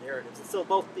with those narratives. And so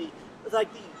both the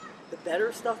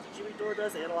better stuff that Jimmy Dore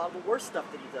does and a lot of the worse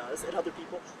stuff that he does and other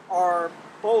people are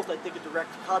both, I think, a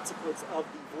direct consequence of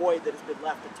the void that has been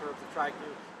left in terms of trying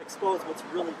to expose what's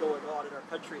really going on in our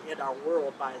country and our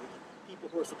world by the people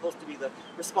who are supposed to be the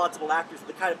responsible actors,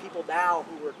 the kind of people now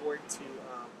who are going to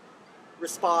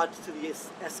respond to the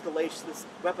escalation, this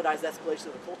weaponized escalation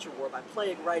of the culture war by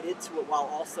playing right into it while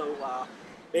also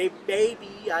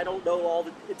maybe, I don't know all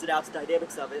the ins and outs and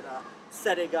dynamics of it,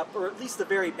 setting up, or at least a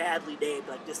very badly named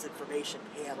like disinformation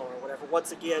panel or whatever.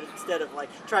 Once again, instead of like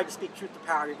trying to speak truth to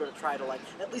power, you're going to try to like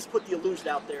at least put the illusion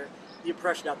out there, the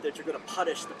impression out there that you're going to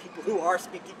punish the people who are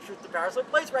speaking truth to power. So it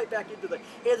plays right back into the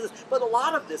hands of this. But a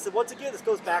lot of this, and once again, this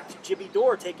goes back to Jimmy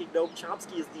Dore taking Noam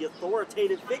Chomsky as the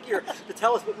authoritative figure to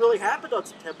tell us what really happened on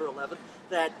September 11th.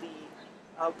 That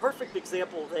the perfect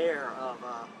example there of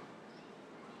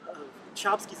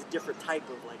Chomsky's a different type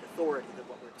of like authority than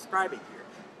what we're describing here.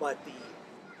 But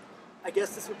I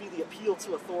guess this would be the appeal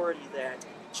to authority that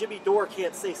Jimmy Dore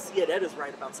can't say CNN is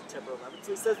right about September 11th,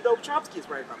 so he says no, Chomsky is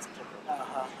right about September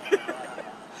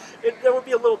 11th. That would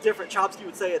be a little different. Chomsky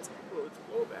would say it's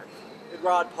blowback. And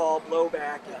Ron Paul,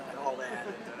 blowback, and all that.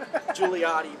 And,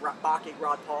 Giuliani mocking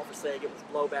Ron Paul for saying it was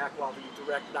blowback while the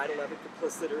direct 9/11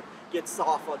 complicit gets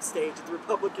off on stage at the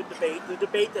Republican debate, the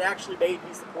debate that actually made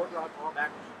me support Ron Paul back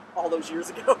all those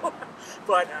years ago.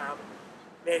 But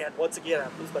man, once again,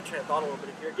 I lose my train of thought a little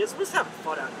bit here. We're just having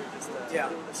fun out here, just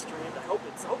doing this stream. I hope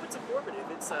it's informative.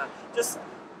 It's just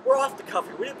we're off the cuff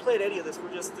here. We didn't plan any of this.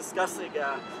 We're just discussing,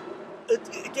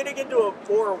 getting into a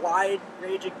more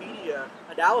wide-ranging media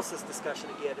analysis discussion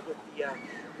again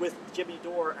with Jimmy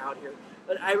Dore out here.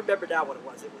 But I remember now what it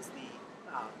was. It was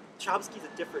Chomsky's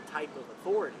a different type of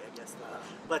authority, I guess.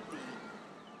 But the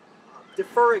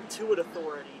deferring to an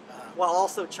authority, while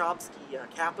also Chomsky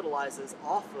capitalizes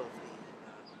off of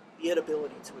the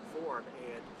inability to inform,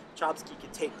 and Chomsky can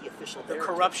take the official The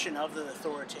narrative. corruption of the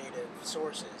authoritative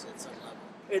sources at some level.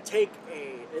 And take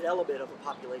an element of a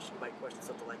population who might question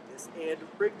something like this and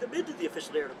bring them into the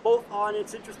official narrative, both on,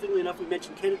 it's interestingly enough, we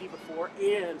mentioned Kennedy before,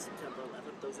 and September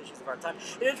 11th, those issues of our time.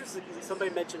 And interestingly,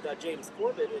 somebody mentioned James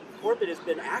Corbett, and Corbett has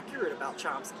been accurate about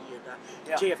Chomsky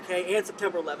and JFK and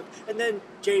September 11th, and then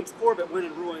James Corbett went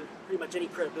and ruined pretty much any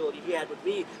credibility he had with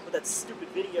me with that stupid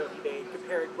video he made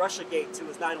comparing Russiagate to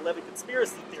his 9/11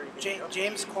 conspiracy theory video.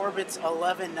 James Corbett's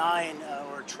 11/9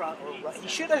 or Trump, he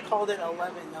should have called it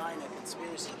 11/9 a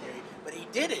conspiracy theory, but he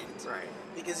didn't, Right.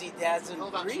 because he hasn't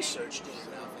researched it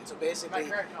enough. And so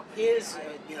basically, his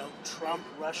Trump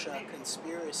Russia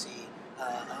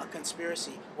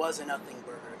conspiracy was a nothing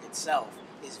burger itself.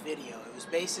 His video, it was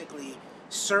basically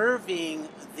serving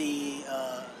the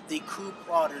coup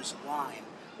plotters line,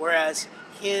 whereas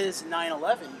his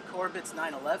 9/11, Corbett's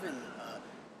 9/11.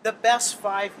 The best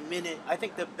 5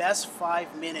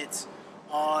 minutes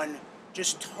on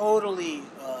just totally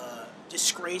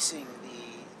disgracing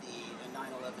the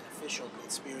 9/11 official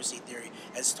conspiracy theory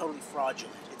as totally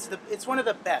fraudulent. It's one of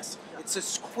the best. It's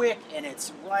just quick and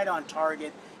it's right on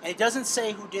target, and it doesn't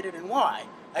say who did it and why.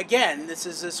 Again, this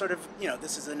is a sort of,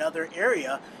 this is another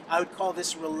area. I would call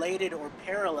this related or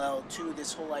parallel to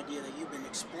this whole idea that you've been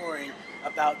exploring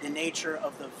about the nature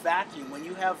of the vacuum. When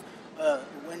you have the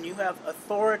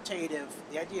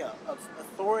idea of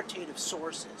authoritative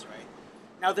sources, right?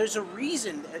 Now, there's a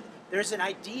reason, there's an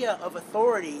idea of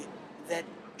authority that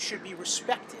should be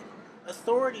respected.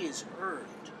 Authority is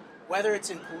earned, whether it's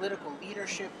in political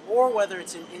leadership or whether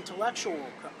it's in intellectual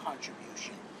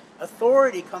contribution.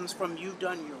 Authority comes from you've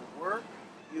done your work,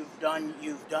 you've done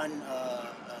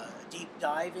deep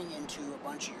diving into a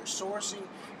bunch of your sourcing,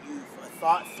 you've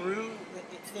thought through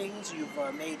things, you've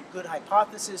made good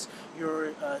hypotheses,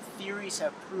 your theories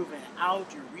have proven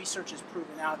out, your research has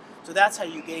proven out. So that's how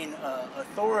you gain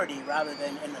authority rather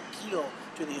than an appeal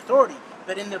to the authority.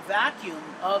 But in the vacuum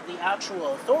of the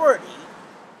actual authority,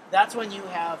 that's when you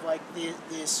have like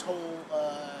this whole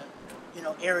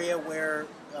area where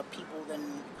people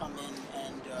then come in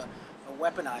and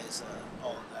weaponize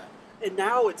all of that. And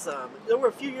now it's there were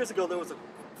a few years ago there was a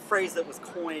phrase that was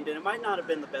coined, and it might not have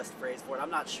been the best phrase for it. I'm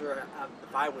not sure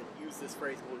if I would use this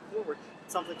phrase going forward.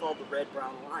 It's something called the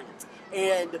Red-Brown Alliance.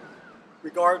 And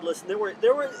regardless, there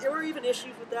were even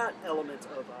issues with that element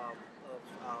of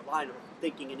line of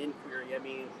thinking and inquiry. I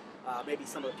mean, maybe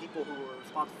some of the people who were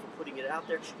responsible for putting it out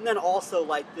there, and then also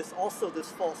like this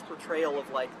false portrayal of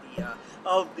like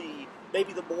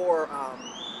maybe the more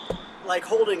like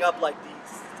holding up like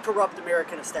the corrupt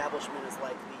American establishment as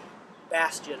like the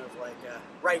bastion of like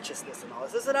righteousness and all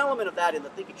this. There's an element of that in the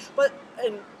thinking, but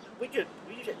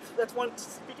that's one.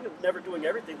 Speaking of never doing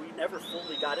everything, we never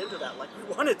fully got into that like we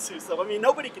wanted to. So I mean,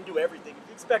 nobody can do everything. If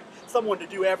you expect someone to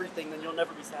do everything, then you'll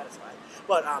never be satisfied.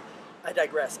 But I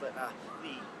digress. But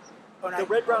the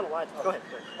Red-Brown Alliance. Go ahead.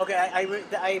 Okay,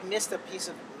 I missed a piece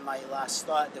of my last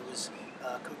thought that was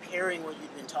comparing what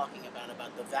you'd been talking about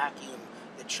the vacuum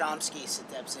that Chomsky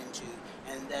steps into,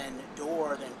 and then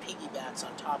Dore then piggybacks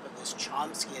on top of this.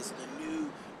 Chomsky as the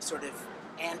new sort of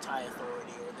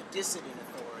anti-authority or the dissident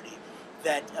authority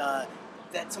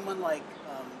that someone like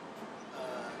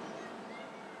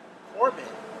Corbett,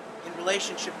 in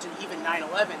relationship to even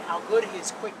 9/11, how good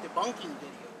his quick debunking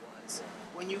video was.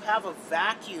 When you have a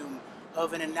vacuum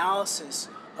of an analysis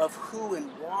of who and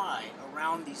why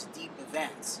around these deep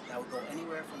events that would go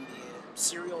anywhere from the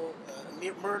serial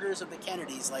murders of the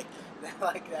Kennedys, like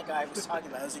that guy was talking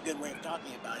about. It was a good way of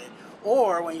talking about it.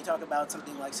 Or when you talk about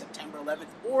something like September 11th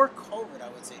or COVID, I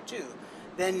would say too,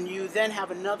 then you then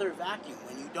have another vacuum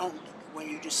when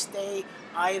you just stay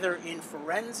either in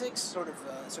forensics, sort of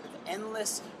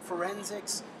endless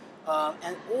forensics,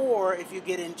 or if you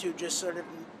get into just sort of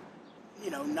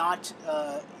not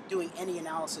doing any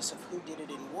analysis of who did it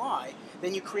and why,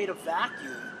 then you create a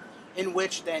vacuum in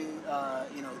which then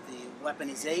the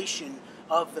weaponization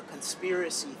of the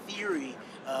conspiracy theory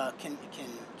can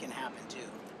happen too.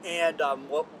 And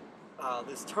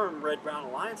this term Red-Brown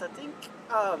Alliance, I think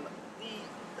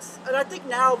and I think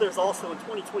now there's also in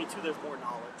 2022 there's more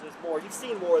knowledge. There's more. You've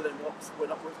seen more than what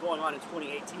was going on in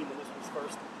 2018 when this was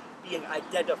first being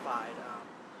identified.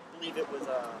 I believe it was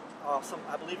a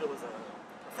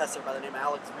professor by the name of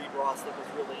Alex Reed Ross that was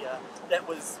really that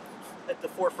was at the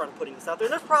forefront of putting this out there.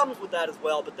 And there's problems with that as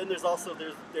well, but then there's also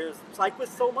there's like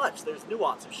with so much, there's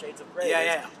nuance, there's shades of gray.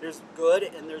 There's good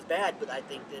and there's bad, but I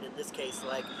think that in this case,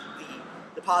 like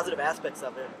the the positive aspects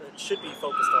of it that should be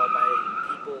focused on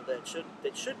by people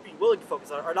that should be willing to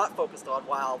focus on, are not focused on,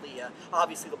 while the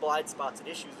obviously the blind spots and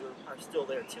issues are still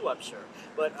there too, I'm sure.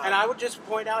 But and I would just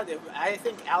point out that I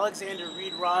think Alexander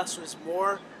Reed Ross was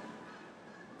more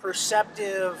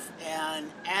perceptive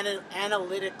and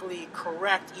analytically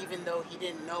correct, even though he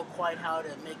didn't know quite how to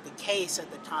make the case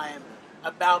at the time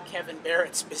about Kevin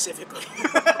Barrett specifically.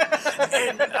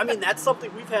 and I mean, that's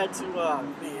something we've had to,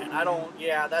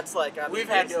 that's like, I mean, we've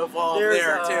had to evolve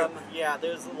there too. Yeah,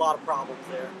 there's a lot of problems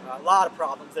there.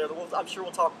 I'm sure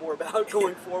we'll talk more about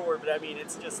going forward, but I mean,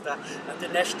 it's just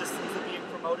Dinesh D'Souza being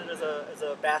promoted as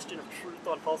a bastion of truth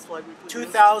on False Flag Weekly.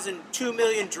 2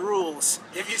 million drools.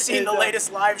 Have you seen the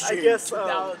latest live stream? I guess 2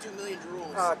 million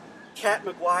drools. Kat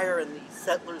McGuire and the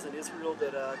settlers in Israel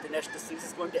that Dinesh D'Souza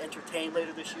is going to entertain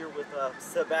later this year with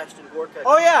Sebastian Gorka.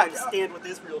 Oh yeah, the Stand With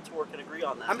Israel tour can agree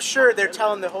on that. I'm sure they're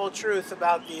telling the whole truth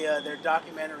about their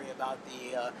documentary about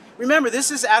the. Remember,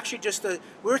 this is actually just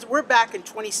we're back in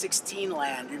 2016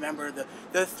 land. Remember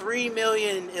the 3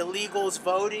 million illegals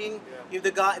voting. Yeah.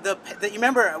 You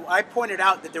remember I pointed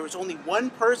out that there was only one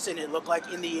person, it looked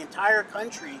like, in the entire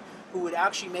country who would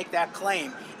actually make that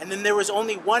claim. And then there was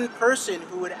only one person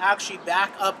who would actually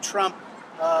back up Trump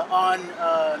on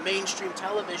mainstream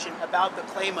television about the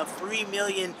claim of 3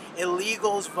 million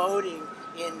illegals voting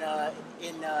in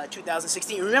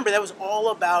 2016. Remember, that was all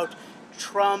about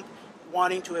Trump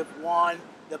wanting to have won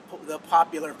the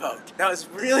popular vote. That was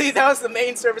the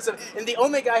main service of, and the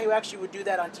only guy who actually would do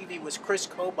that on TV was Chris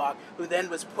Kobach, who then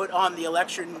was put on the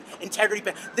election integrity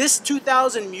panel. This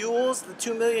 2,000 Mules, the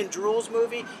 2 Million Drools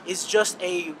movie, is just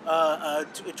a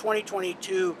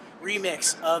 2022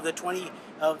 remix of the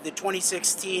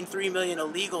 2016 3 million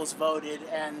illegals voted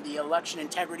and the election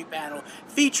integrity panel,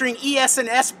 featuring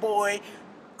ES&S boy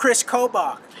Chris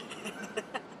Kobach.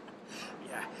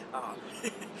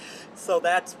 So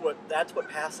that's what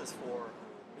passes for.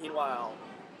 Meanwhile,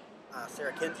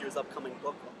 Sarah Kenzier's upcoming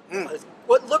book, is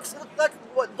what looks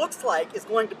like is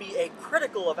going to be a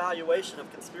critical evaluation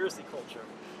of conspiracy culture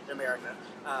in America.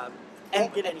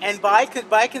 And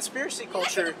by conspiracy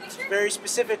culture, very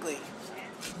specifically.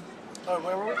 Oh,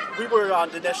 where were we? We were on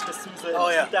Dinesh D'Souza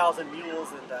and 2,000 Mules,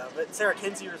 and Sarah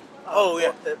Kenzier's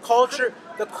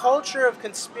the culture of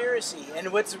conspiracy.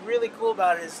 And what's really cool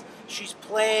about it is she's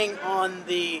playing on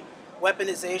the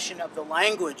weaponization of the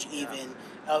language, even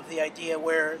of the idea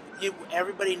where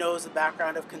everybody knows the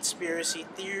background of conspiracy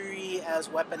theory as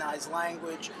weaponized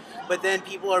language, but then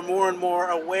people are more and more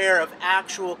aware of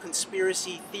actual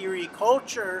conspiracy theory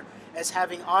culture as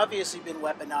having obviously been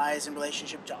weaponized in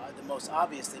relationship to the most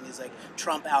obvious thing is like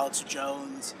Trump, Alex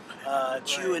Jones,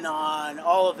 QAnon,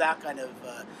 all of that kind of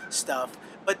stuff.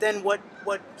 But then what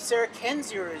Sarah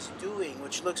Kendzior is doing,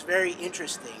 which looks very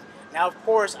interesting. Now, of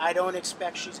course, I don't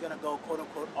expect she's going to go,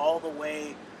 quote-unquote, all the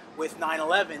way with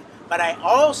 9/11, but I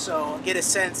also get a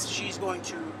sense she's going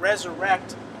to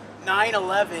resurrect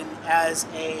 9/11 as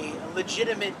a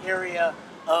legitimate area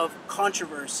of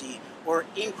controversy or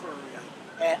inquiry,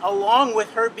 along with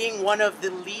her being one of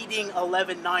the leading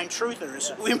 11/9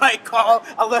 truthers, we might call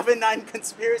 11/9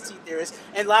 conspiracy theorists.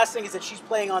 And last thing is that she's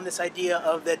playing on this idea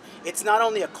of that it's not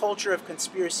only a culture of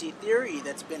conspiracy theory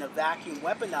that's been a vacuum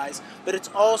weaponized, but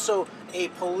it's also a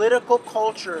political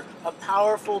culture of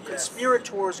powerful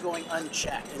conspirators going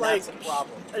unchecked. And that's a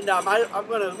problem. And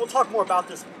we'll talk more about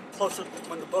this closer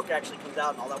when the book actually comes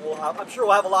out and all that. I'm sure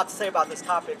we'll have a lot to say about this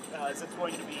topic, as it's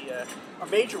going to be a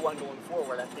major one going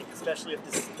forward, I think, especially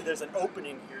if there's an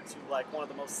opening here to like one of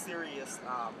the most serious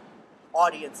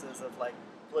audiences of like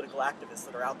political activists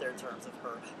that are out there in terms of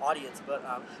her audience. But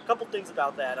a couple things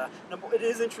about that. It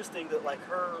is interesting that like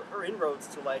her inroads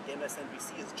to like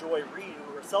MSNBC is Joy Reid,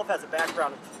 who herself has a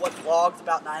background of what blogs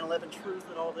about 9/11 truth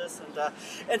and all this,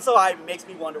 and so it makes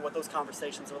me wonder what those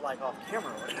conversations are like off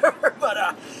camera or whatever.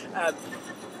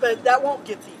 But that won't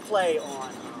get the play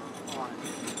on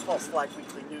False Flag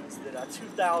Weekly News that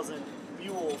 2,000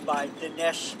 Mules by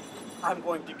Dinesh. I'm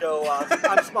going to go.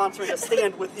 I'm sponsoring a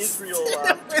Stand With Israel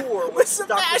tour with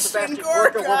Dr. Sebastian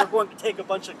Gorka, where we're going to take a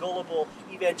bunch of gullible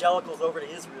evangelicals over to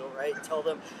Israel, right, and tell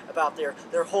them about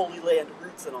their Holy Land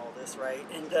roots and all this, right?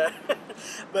 And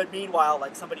but meanwhile,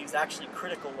 like somebody who's actually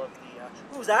critical of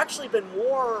who's actually been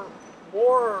more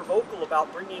vocal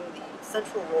about bringing the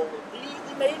central role of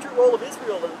the major role of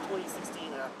Israel in the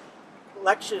 2016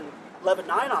 election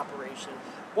 11/9 operation.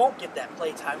 Won't get that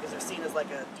playtime because they're seen as like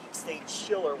a deep state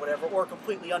shill or whatever, or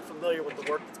completely unfamiliar with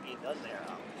the work that's being done there.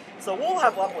 So we'll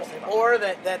have a lot more to say about or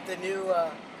that the new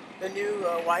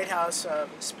White House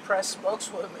press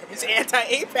spokeswoman is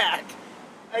anti-AIPAC.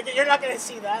 You're not going to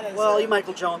see that as Well,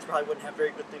 Michael Jones probably wouldn't have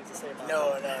very good things to say about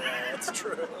No, it. that's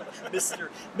true.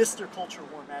 Mr. Culture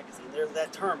War magazine. There's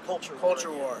that term, culture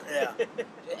War, yeah.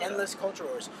 Endless culture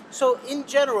wars. So in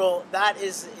general, that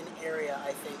is an area,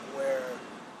 I think, where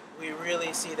we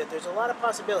really see that there's a lot of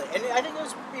possibility. And I think it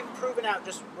was being proven out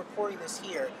just recording this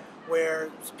here, where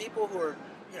people who are,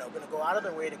 going to go out of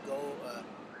their way to go,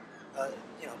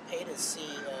 pay to see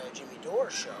a Jimmy Dore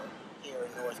show here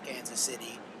in North Kansas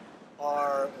City,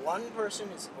 are one person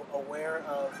is aware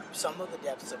of some of the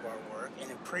depths of our work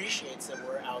and appreciates that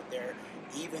we're out there,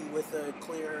 even with a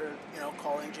clear,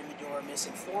 calling Jimmy Dore a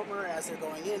misinformer as they're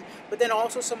going in, but then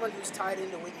also someone who's tied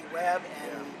into Whitney Webb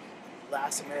and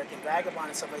Last American Vagabond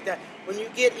and stuff like that. When you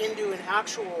get into an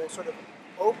actual sort of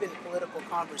open political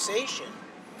conversation,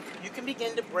 you can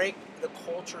begin to break the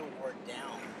culture war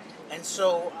down. And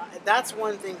so that's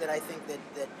one thing that I think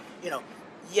that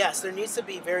yes, there needs to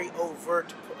be very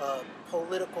overt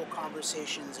political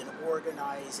conversations and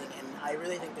organizing, and I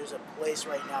really think there's a place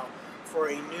right now for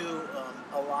a new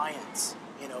alliance,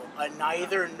 a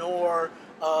neither nor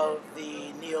of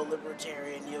the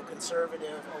neo-libertarian,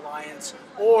 neo-conservative alliance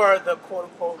or the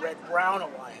quote-unquote red-brown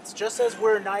alliance. Just as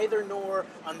we're neither nor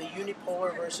on the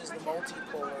unipolar versus the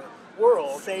multipolar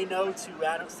world. Say no to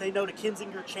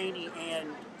Kinzinger, Cheney,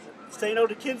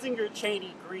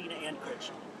 Green, and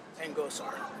Kushel. And go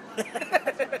sorry.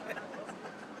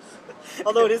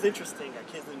 Although it is interesting that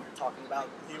Kissinger talking about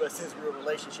the U.S.-Israel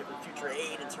relationship and future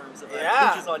aid in terms of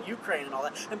hinges on Ukraine and all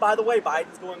that. And by the way,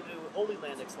 Biden's going to Holy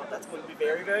Land next month. That's going to be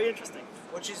very, very interesting.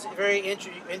 Which is very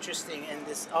interesting. And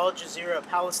this Al Jazeera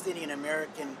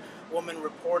Palestinian-American woman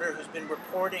reporter who's been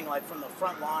reporting from the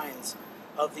front lines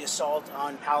of the assault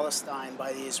on Palestine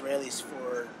by the Israelis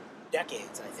for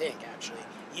decades, I think, actually.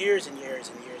 Years and years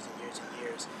and years and years and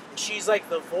years. And she's like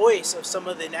the voice of some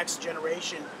of the next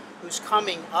generation who's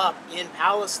coming up in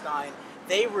Palestine.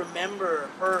 They remember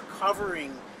her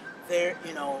covering their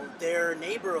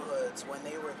neighborhoods when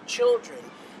they were children,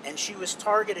 and she was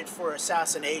targeted for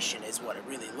assassination, is what it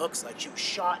really looks like. She was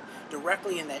shot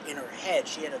directly in her head.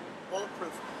 She had a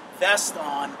bulletproof vest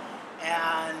on,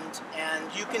 and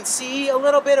you can see a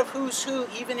little bit of who's who,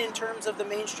 even in terms of the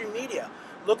mainstream media.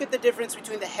 Look at the difference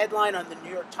between the headline on the New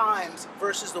York Times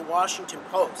versus the Washington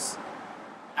Post.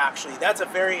 Actually, that's a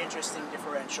very interesting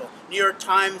differential. New York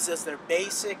Times does their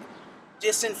basic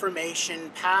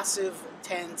disinformation, passive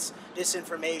tense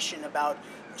disinformation about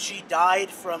she died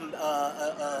from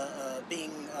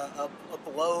being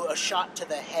a shot to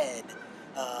the head,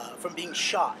 from being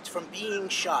shot.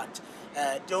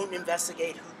 Don't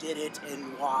investigate who did it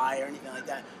and why or anything like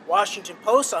that. Washington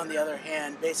Post, on the other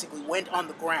hand, basically went on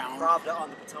the ground. Pravda on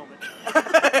the Potomac.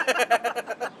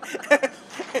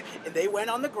 And they went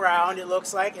on the ground, it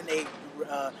looks like, and they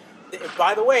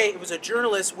by the way, it was a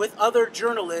journalist with other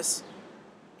journalists.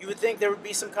 You would think there would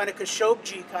be some kind of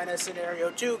Khashoggi kind of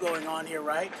scenario too going on here,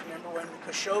 right? Remember when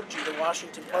Khashoggi, the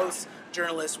Washington Post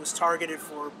journalist, was targeted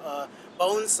for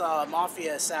Bonesaw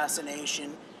Mafia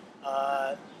assassination,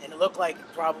 and it looked like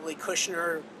probably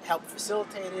Kushner helped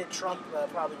facilitate it, Trump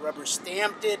probably rubber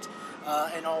stamped it,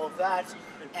 and all of that.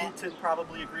 And Putin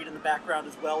probably agreed in the background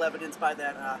as well, evidenced by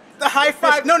that. The high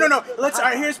five. No. Let's.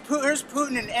 Here's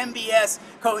Putin and MBS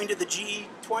going to the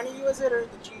G20. Was it or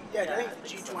the G? Yeah, I think the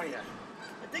G20. So, yeah.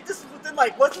 I think this is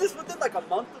wasn't this within like a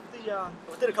month of the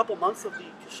within a couple months of the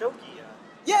Khashoggi?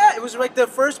 Yeah, it was like the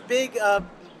first big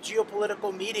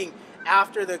geopolitical meeting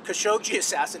after the Khashoggi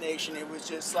assassination. It was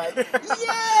just like, yeah,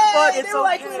 but it's they were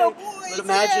like little boys. But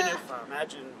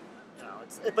imagine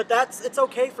it's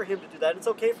okay for him to do that. It's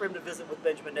okay for him to visit with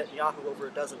Benjamin Netanyahu over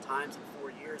a dozen times in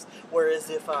 4 years. Whereas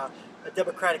if a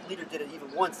Democratic leader did it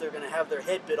even once, they're going to have their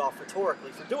head bit off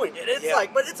rhetorically for doing it. It's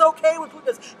but it's okay with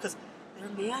Putin because they're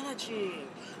managing.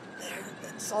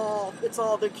 It's all.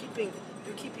 They're keeping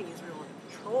Israel under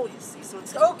control. You see, so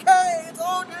it's okay. It's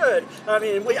all good. I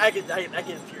mean, I get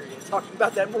infuriated talking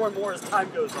about that more and more as time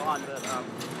goes on. But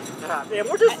man,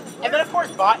 and then of course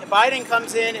Biden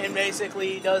comes in and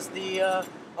basically does the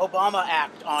Obama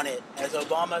act on it, as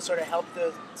Obama sort of helped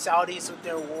the Saudis with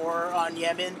their war on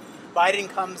Yemen. Biden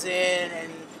comes in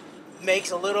and makes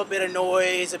a little bit of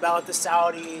noise about the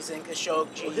Saudis and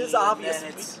Khashoggi. Well, his obvious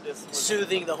weakness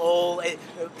soothing the whole,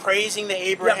 praising the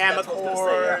Abraham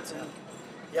Accords.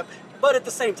 Yep. But at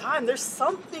the same time, there's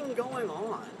something going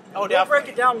on. Oh, we'll break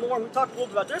it down more, and we talked a little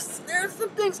bit about there's some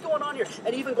things going on here.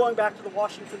 And even going back to the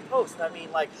Washington Post, I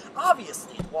mean, like,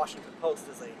 obviously the Washington Post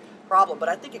is a problem, but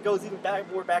I think it goes even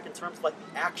more back in terms of like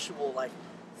the actual like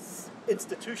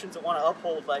institutions that want to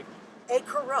uphold like a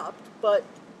corrupt but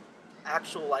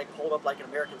actual like hold up like an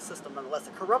American system nonetheless,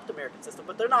 a corrupt American system.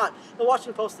 But they're not. The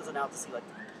Washington Post isn't out to see like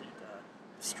the complete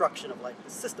destruction of like the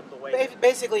system the way.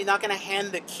 Basically, not going to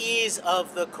hand the keys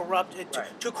of the corrupt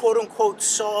to quote unquote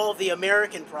solve the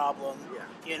American problem. Yeah.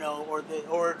 You know,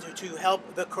 or to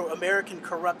help the American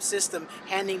corrupt system,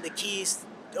 handing the keys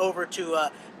over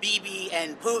to Bibi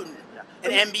and Putin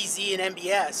and MBZ and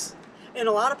MBS. And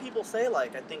a lot of people say,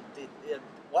 like, I think the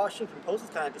Washington Post is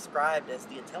kind of described as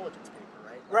the intelligence paper,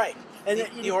 right? Right. And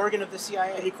the the organ of the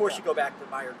CIA. And of course, you go back to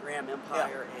Meyer Graham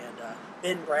Empire, and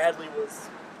Ben Bradley was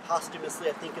posthumously,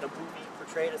 I think, in a movie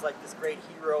portrayed as like this great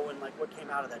hero, and like what came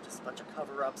out of that, just a bunch of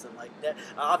cover-ups, and like that.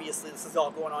 Obviously, this is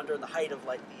all going on during the height of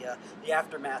like the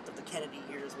aftermath of the Kennedy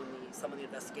years when some of the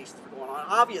investigations were going on.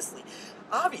 Obviously,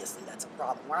 that's a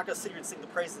problem. We're not going to sit here and sing the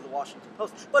praises of the Washington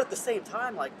Post, but at the same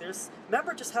time, like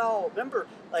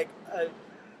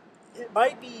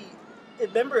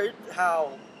remember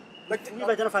how. Like we've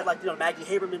identified, like, Maggie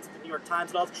Haberman's at the New York Times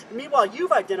and all this. And meanwhile,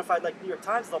 you've identified, like, New York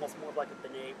Times is almost more of like a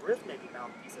B'nai B'rith maybe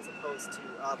mouthpiece, as opposed to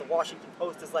the Washington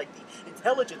Post is like the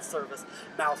intelligence service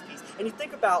mouthpiece. And you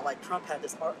think about, like, Trump had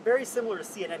this very similar to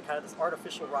CNN, kind of this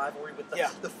artificial rivalry with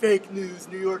the fake news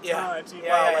New York Times.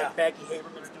 Like Maggie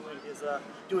Haberman's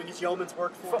doing his yeoman's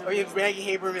work for him. Maggie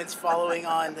Haberman's following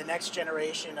on the next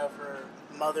generation of her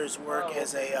mother's work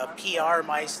as a PR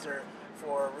meister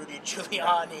for Rudy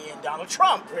Giuliani and Donald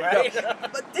Trump, right?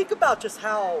 But think about just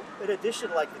how, in addition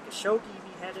to like the Khashoggi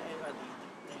beheading and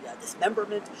the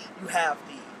dismemberment, you have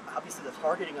obviously the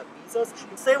targeting of Bezos. You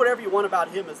can say whatever you want about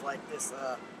him as like this.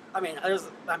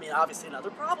 Obviously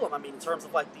another problem. I mean, in terms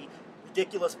of like the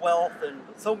ridiculous wealth and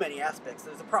so many aspects,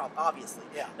 there's a problem, obviously.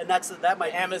 Yeah. And that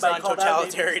might Amazon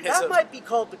totalitarianism. That might be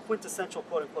called the quintessential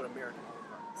quote unquote American.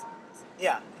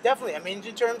 Yeah, definitely. I mean,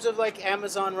 in terms of like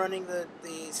Amazon running the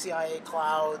CIA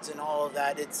clouds and all of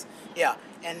that,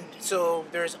 and so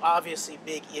there's obviously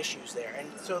big issues there. And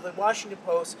so the Washington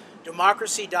Post,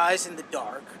 democracy dies in the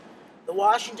dark. The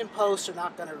Washington Post are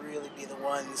not going to really be the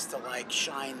ones to like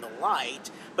shine the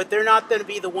light, but they're not going to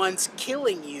be the ones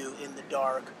killing you in the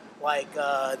dark, like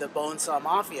the Bonesaw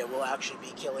Mafia will actually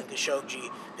be killing Khashoggi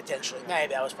potentially.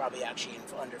 Maybe that was probably actually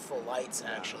under full lights,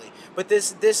 actually. But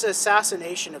this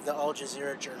assassination of the Al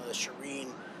Jazeera journalist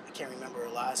Shireen, I can't remember her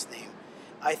last name,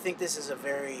 I think this is a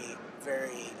very,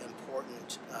 very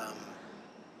important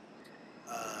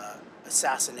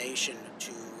assassination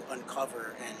to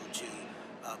uncover and to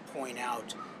point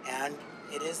out. And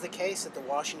it is the case that the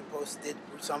Washington Post did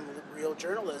some real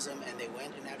journalism, and they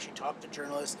went and actually talked to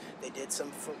journalists. They did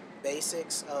some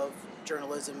basics of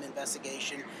journalism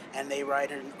investigation, and they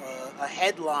write a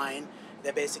headline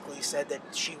that basically said that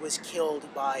she was killed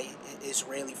by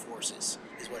Israeli forces,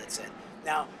 is what it said.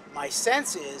 Now, my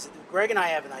sense is, Greg and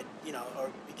I are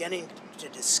beginning to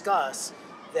discuss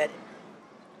that.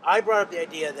 I brought up the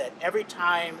idea that every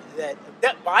time that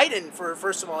Biden,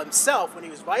 first of all himself, when he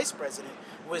was vice president,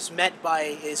 was met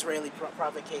by Israeli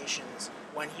provocations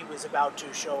when he was about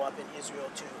to show up in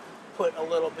Israel to put a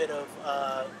little bit of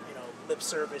lip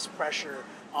service pressure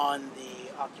on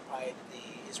the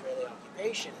Israeli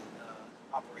occupation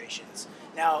operations.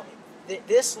 Now,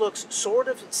 this looks sort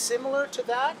of similar to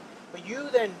that, but you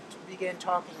then began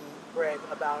talking, Greg,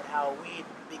 about how we'd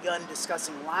begun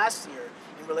discussing last year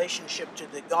in relationship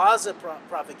to the Gaza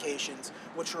provocations,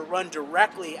 which were run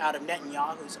directly out of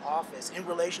Netanyahu's office in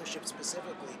relationship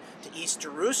specifically to East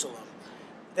Jerusalem,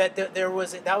 that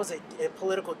was a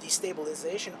political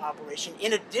destabilization operation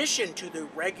in addition to the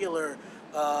regular,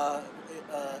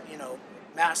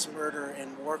 mass murder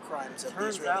and war crimes of the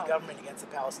Israeli government against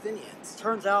the Palestinians.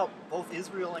 Turns out both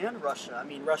Israel and Russia,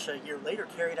 Russia a year later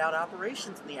carried out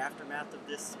operations in the aftermath of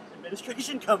this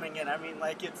administration coming in.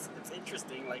 It's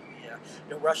interesting.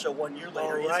 Russia 1 year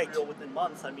later, Israel within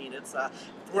months. It's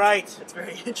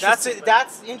very interesting.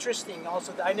 That's interesting.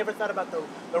 Also, I never thought about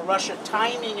the Russia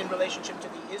timing in relationship to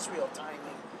the Israel timing.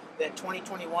 That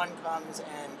 2021 comes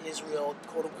and Israel,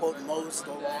 quote unquote, mows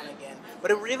the lawn again. But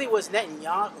it really was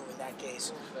Netanyahu in that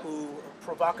case who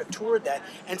provocateured that.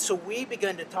 And so we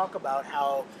began to talk about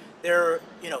how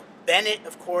Bennett,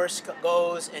 of course,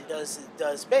 goes and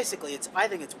does basically, I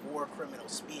think it's war criminal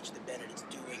speech that Bennett is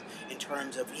doing in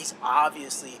terms of he's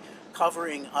obviously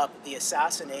covering up the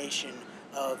assassination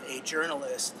of a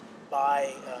journalist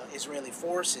by Israeli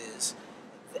forces.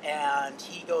 And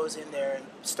he goes in there and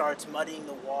starts muddying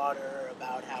the water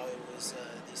about how it was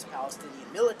these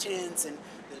Palestinian militants, and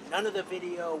none of the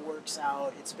video works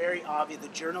out. It's very obvious. The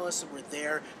journalists that were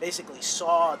there basically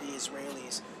saw the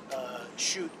Israelis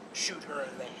shoot her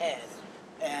in the head.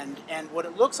 And what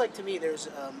it looks like to me, there's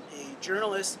a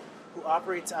journalist who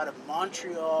operates out of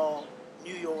Montreal,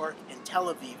 New York, and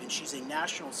Tel Aviv, and she's a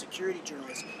national security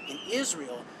journalist in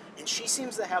Israel. and she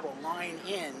seems to have a line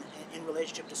in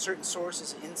relationship to certain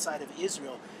sources inside of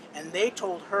Israel, and they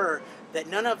told her that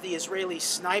none of the Israeli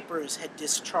snipers had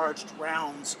discharged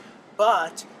rounds,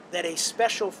 but that a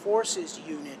special forces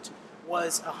unit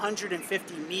was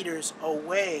 150 meters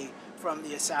away from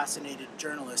the assassinated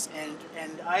journalist.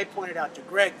 And I pointed out to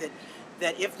Greg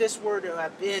that if this were to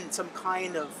have been some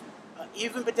kind of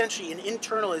even potentially an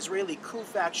internal Israeli coup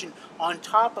faction on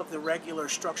top of the regular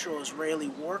structural Israeli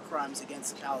war crimes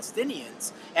against the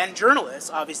Palestinians and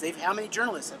journalists, obviously, how many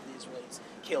journalists have the Israelis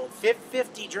killed?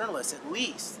 50 journalists at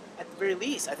least, at the very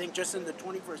least, I think just in the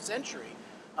 21st century.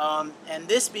 And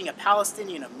this being a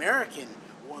Palestinian-American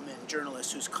woman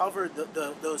journalist who's covered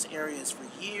those areas for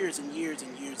years and years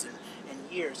and years and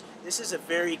years, this is a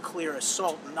very clear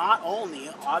assault, not only,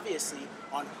 obviously,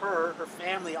 on her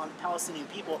family, on the Palestinian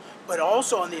people, but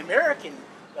also on the American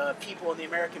people and the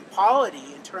American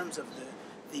polity in terms of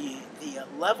the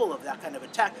level of that kind of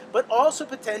attack, but also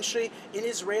potentially an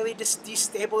Israeli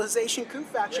destabilization coup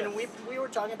faction. Yes. And we were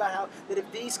talking about how that if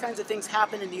these kinds of things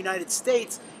happen in the United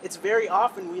States, it's very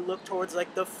often we look towards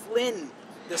like the Flynn,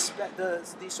 the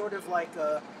sort of like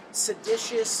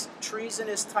seditious,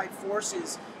 treasonous type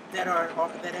forces that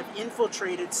have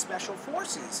infiltrated special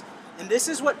forces. And this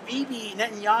is what Bibi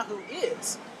Netanyahu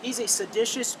is. He's a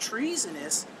seditious,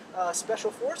 treasonous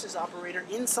special forces operator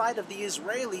inside of the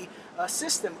Israeli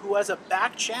system who has a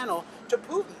back channel to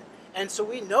Putin. And so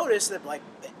we notice that like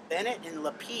Bennett and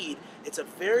Lapid, it's a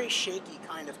very shaky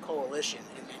kind of coalition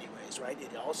in many ways, right?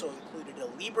 It also included a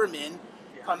Lieberman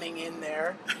coming in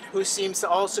there, who seems to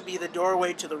also be the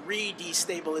doorway to the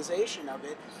re-destabilization of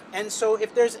it. And so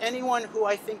if there's anyone who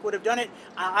I think would have done it,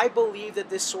 I believe that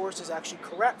this source is actually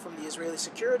correct from the Israeli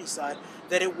security side,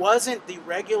 that it wasn't the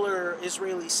regular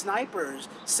Israeli snipers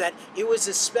set, it was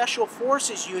a special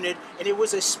forces unit, and it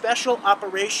was a special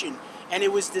operation, and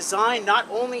it was designed not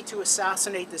only to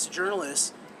assassinate this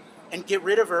journalist and get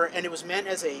rid of her, and it was meant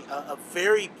as a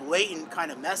very blatant kind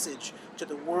of message to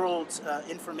the world's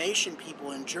information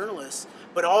people and journalists,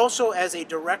 but also as a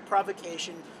direct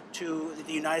provocation to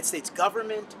the United States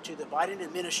government, to the Biden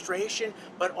administration,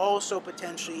 but also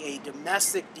potentially a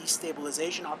domestic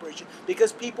destabilization operation,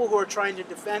 because people who are trying to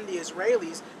defend the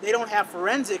Israelis, they don't have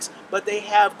forensics, but they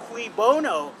have cui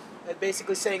bono,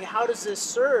 basically saying, how does this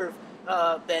serve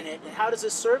Bennett, and how does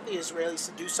this serve the Israelis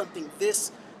to do something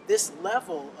this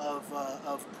level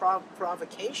of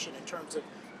provocation in terms of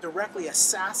directly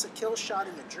kill shot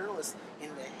in a journalist in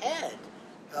the head,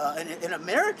 an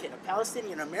American, a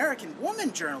Palestinian-American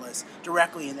woman journalist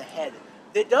directly in the head.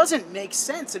 That doesn't make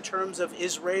sense in terms of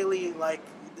Israeli, like,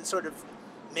 sort of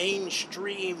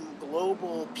mainstream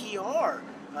global PR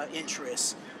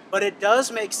interests. But it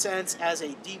does make sense as a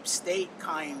deep state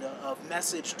kind of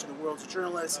message to the world's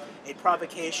journalists, a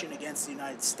provocation against the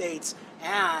United States,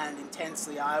 and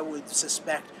intensely, I would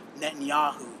suspect,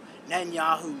 Netanyahu,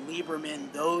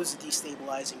 Lieberman, those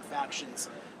destabilizing factions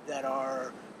that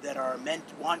are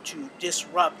want to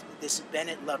disrupt this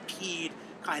Bennett Lapid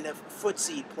kind of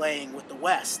footsie playing with the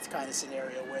West kind of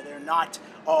scenario, where they're not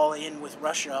all in with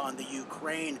Russia on the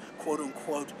Ukraine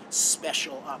quote-unquote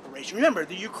special operation. Remember,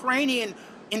 the Ukrainian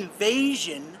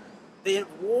invasion, the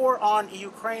war on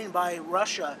Ukraine by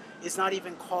Russia is not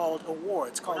even called a war.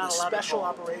 It's called a special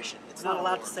operation. It's not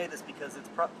allowed to say this because it's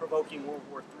provoking World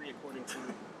War III, according to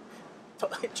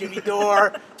Jimmy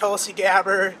Dore, Tulsi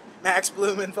Gabbard, Max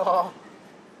Blumenthal.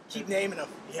 Keep naming them.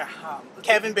 Yeah.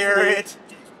 Kevin Barrett.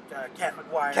 Cat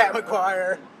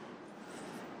McGuire.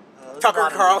 Tucker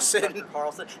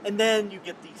Carlson. And then you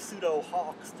get the pseudo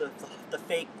hawks, the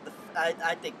fake.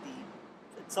 I think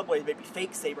in some ways maybe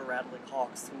fake saber rattling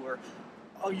hawks who are.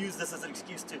 I'll use this as an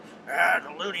excuse to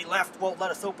the loony left won't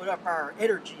let us open up our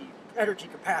energy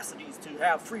capacities to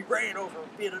have free reign over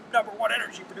being the #1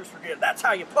 energy producer again. That's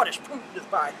how you punish Putin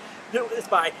is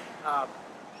by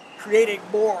creating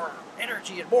more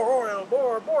energy and more oil,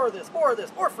 more this, more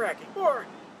fracking, more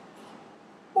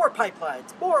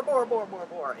pipelines, more,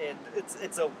 and it's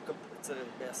a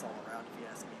mess all around, if you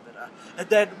ask me. But and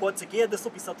then once again, this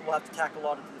will be something we'll have to tackle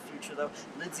on into the future, though.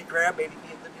 Lindsey Graham maybe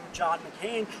being the new John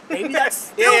McCain, maybe that's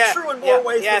still true in more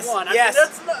ways than one. I mean,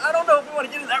 I don't know if we want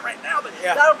to get into that right now, but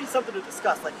that'll be something to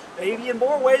discuss. Like maybe in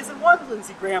more ways than one,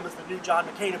 Lindsey Graham is the new John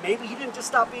McCain, and maybe he didn't just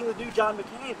stop being the new John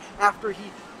McCain after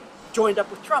he joined up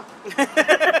with Trump.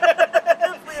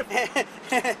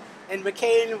 And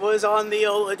McCain was on the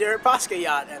old Deripaska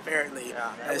yacht, apparently,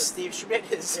 as Steve Schmidt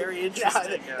is. Very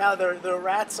interesting. Now the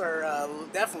rats are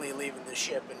definitely leaving the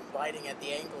ship and biting at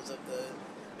the ankles of the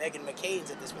Meghan McCains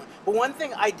at this point. But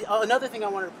another thing I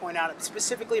wanted to point out,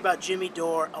 specifically about Jimmy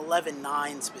Dore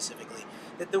 11-9 specifically,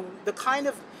 that the kind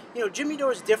of, Jimmy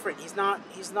Dore is different. He's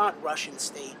not Russian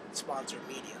state-sponsored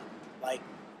media. Like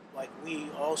we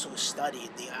also studied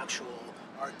the actual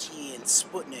RT and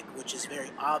Sputnik, which is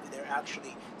very obvious. They're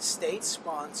actually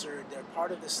state-sponsored. They're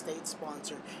part of the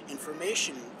state-sponsored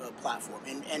information platform.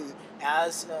 And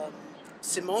as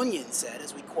Simonian said,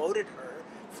 as we quoted her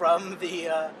from the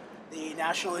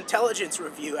National Intelligence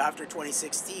Review after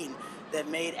 2016, that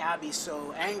made Abby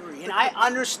so angry. And I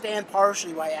understand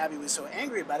partially why Abby was so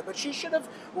angry about it, but she should have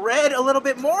read a little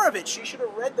bit more of it. She should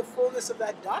have read the fullness of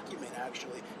that document,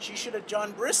 actually. She should have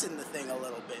John Brisson the thing a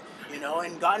little bit,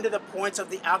 and gotten to the points of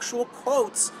the actual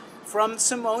quotes from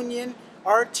Simonian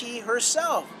RT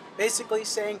herself, basically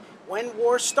saying, when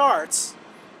war starts,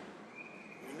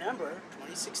 remember,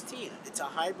 2016, it's a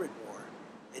hybrid war.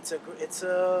 It's a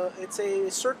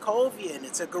Surkovian,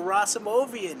 it's a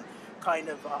Gerasimovian kind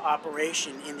of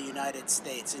operation in the United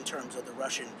States in terms of the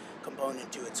Russian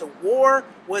component to it. So war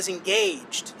was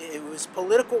engaged. It was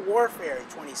political warfare in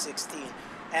 2016.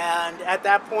 And at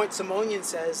that point, Simonian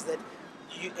says that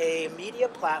a media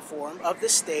platform of the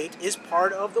state is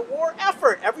part of the war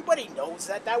effort. Everybody knows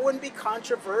that. That wouldn't be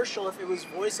controversial if it was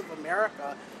Voice of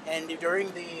America and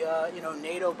during the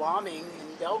NATO bombing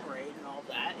in Belgrade and all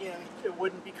that. It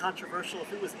wouldn't be controversial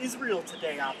if it was Israel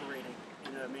today operating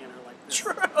in a manner like this.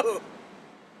 True.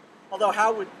 Although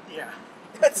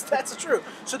That's true.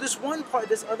 So this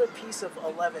other piece of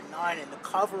 11/9 and the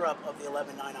cover-up of the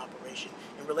 11/9 operation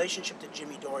in relationship to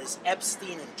Jimmy Dore is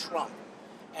Epstein and Trump.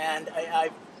 And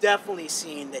I've definitely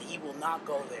seen that he will not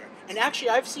go there. And actually,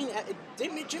 I've seen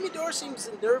Jimmy Dore seems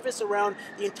nervous around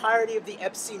the entirety of the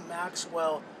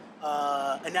Epstein-Maxwell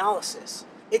analysis.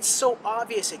 It's so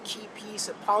obvious a key piece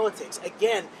of politics.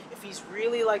 Again, if he's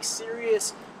really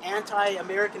serious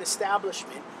anti-American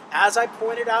establishment, as I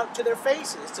pointed out to their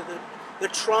faces, to the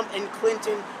Trump and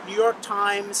Clinton New York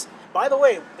Times. By the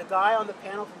way, the guy on the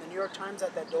panel from the New York Times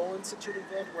at that Dole Institute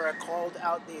event where I called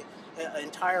out the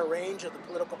entire range of the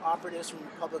political operatives from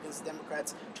Republicans and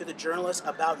Democrats to the journalists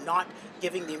about not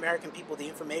giving the American people the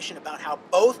information about how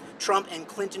both Trump and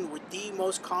Clinton were the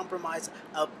most compromised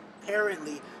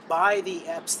apparently by the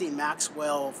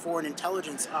Epstein-Maxwell foreign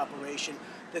intelligence operation.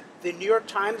 The New York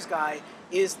Times guy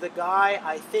is the guy,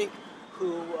 I think,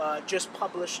 who just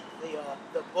published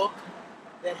the book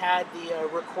that had the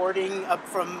recording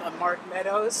from Mark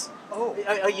Meadows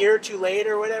a year or two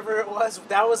later, whatever it was.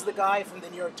 That was the guy from the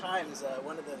New York Times,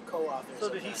 one of the co-authors. So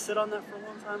did he sit on that for a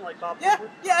long time, like Bob?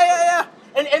 Yeah.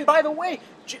 And by the way,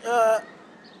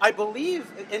 I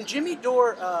believe, and Jimmy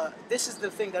Dore, this is the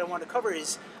thing that I want to cover,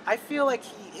 is I feel like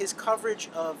his coverage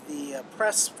of the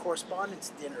press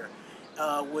correspondence dinner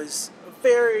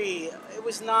it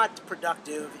was not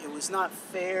productive, it was not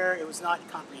fair, it was not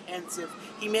comprehensive.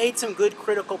 He made some good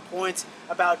critical points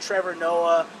about Trevor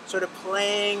Noah sort of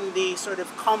playing the sort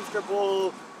of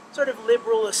comfortable, sort of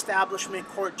liberal establishment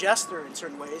court jester in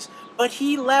certain ways, but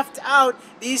he left out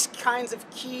these kinds of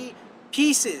key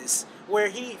pieces where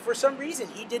he, for some reason,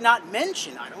 he did not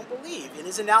mention, I don't believe, in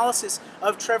his analysis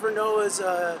of Trevor Noah's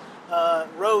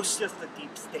roast. Just a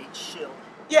deep state shill.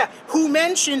 Yeah, who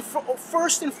mentioned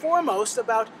first and foremost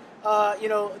about,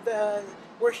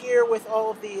 we're here with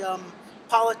all of the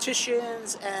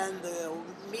politicians and the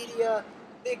media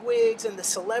bigwigs and the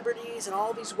celebrities and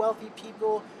all these wealthy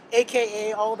people,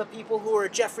 a.k.a. all the people who are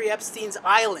Jeffrey Epstein's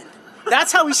island.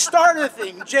 That's how he started the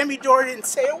thing. Jimmy Dore didn't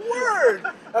say a word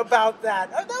about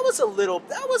that. That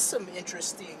was some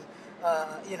interesting,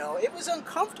 it was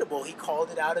uncomfortable. He called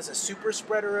it out as a super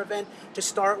spreader event to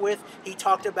start with. He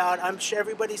talked about, I'm sure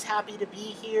everybody's happy to be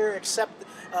here except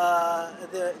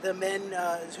the men,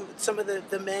 some of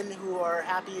the men who are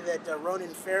happy that Ronan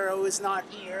Farrow is not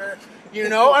here.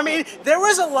 I mean, there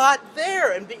was a lot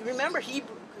there. And remember,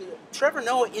 Trevor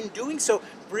Noah, in doing so,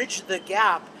 bridged the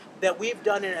gap that we've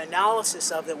done an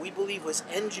analysis of that we believe was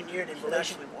engineered in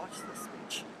relation. Actually watch this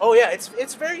speech. Oh yeah,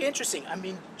 it's very interesting. I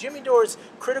mean, Jimmy Dore's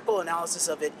critical analysis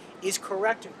of it is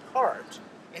correct in part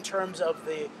in terms of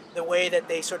the way that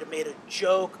they sort of made a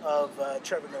joke of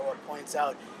Trevor Noah points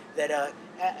out that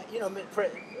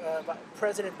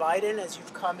President Biden, as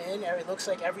you've come in, it looks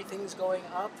like everything's going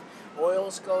up.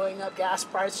 Oil's going up, gas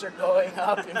prices are going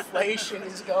up, inflation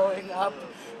is going up,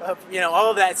 all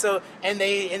of that. So and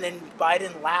then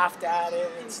Biden laughed at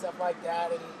it and stuff like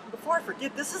that. And before I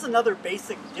forget, this is another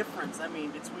basic difference. I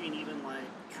mean, between even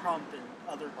Trump and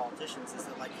other politicians is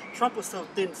that Trump was so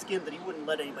thin-skinned that he wouldn't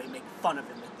let anybody make fun of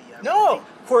him at the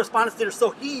correspondence dinner,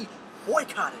 so he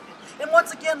boycotted it. And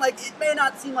once again, like, it may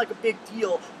not seem like a big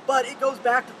deal, but it goes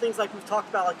back to things like we've talked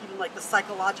about, like even like the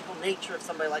psychological nature of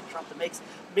somebody like Trump that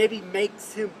maybe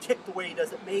makes him tick the way he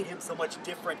does. It made him so much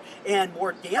different and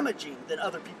more damaging than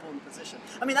other people in the position.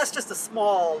 I mean, that's just a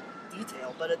small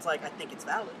detail, but it's like, I think it's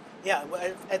valid. Yeah,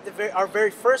 at our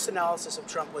very first analysis of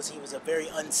Trump was he was a very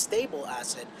unstable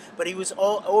asset, but he was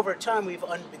over time we've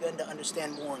begun to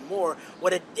understand more and more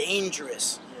what a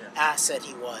dangerous asset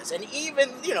he was. And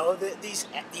even, you know,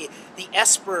 the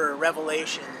Esper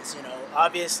revelations, you know,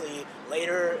 obviously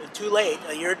later,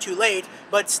 a year too late,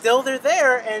 but still they're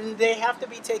there and they have to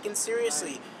be taken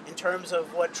seriously in terms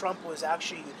of what Trump was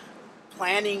actually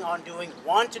planning on doing,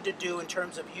 wanted to do in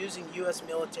terms of using U.S.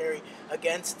 military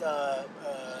against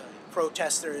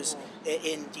protesters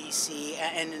in D.C.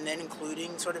 and then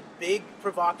including sort of big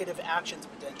provocative actions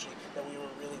potentially that we were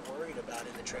really worried about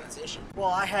in the transition. Well,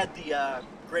 I had the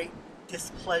great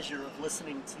displeasure of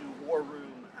listening to War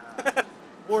Room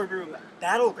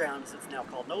Battlegrounds, it's now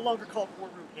called, no longer called War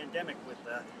Room Pandemic, with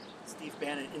Steve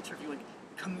Bannon interviewing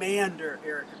Commander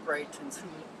Eric Greitens, who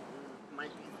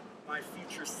might be my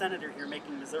future senator here,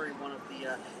 making Missouri one of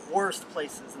the worst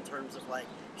places in terms of like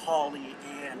Hawley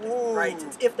and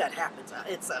Greitens, if that happens.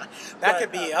 That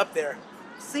could be up there.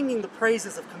 Singing the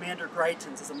praises of Commander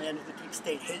Greitens as a man who the deep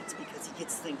state hates because he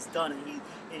gets things done and he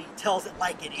tells it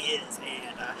like it is.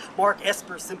 And Mark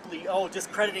Esper simply,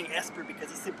 discrediting Esper because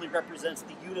he simply represents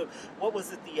the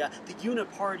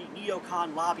uniparty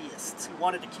neocon lobbyists who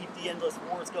wanted to keep the endless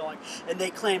wars going, and they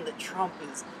claim that Trump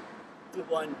is the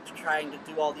one trying to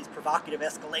do all these provocative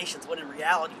escalations, when in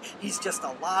reality he's just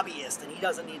a lobbyist and he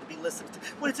doesn't need to be listened to.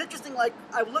 Well, it's interesting, like,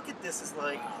 I look at this as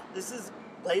like, this is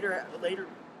later,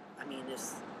 I mean,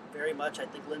 it's very much, I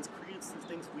think, lends credence to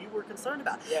things we were concerned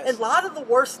about. Yes. And a lot of the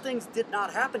worst things did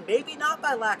not happen, maybe not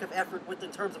by lack of effort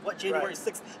in terms of what January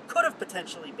 6th could have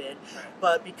potentially been,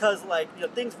 but because, like, you know,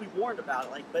 things we warned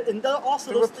about, like, but and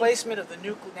also the those replacement of the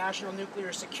National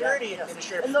Nuclear Security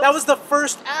Administrator. And That was the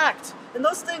first act. And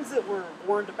those things that were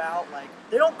warned about, like,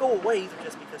 they don't go away either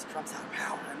just because Trump's out of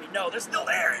power. I mean, no, they're still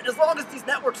there. And as long as these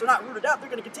networks are not rooted out, they're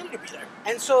going to continue to be there.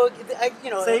 And so,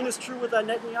 same is true with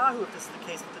Netanyahu, if this is the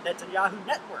case with the Netanyahu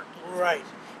network. Right.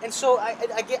 And so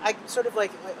I sort of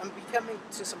like, I'm becoming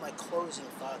to some like closing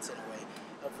thoughts in a way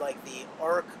of like the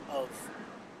arc of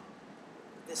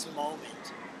this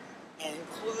moment, and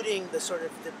including the sort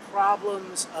of the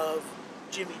problems of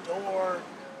Jimmy Dore,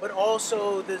 but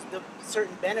also the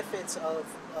certain benefits of,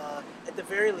 at the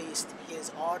very least,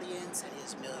 his audience and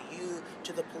his milieu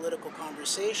to the political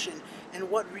conversation, and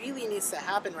what really needs to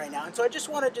happen right now. And so I just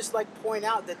want to point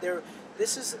out that there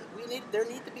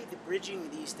need to be the bridging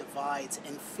these divides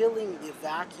and filling the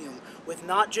vacuum with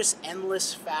not just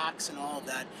endless facts and all of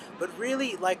that, but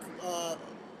really like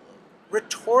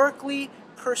rhetorically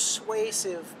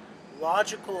persuasive,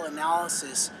 logical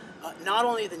analysis, not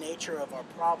only the nature of our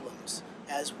problems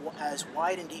as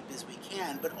wide and deep as we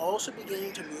can, but also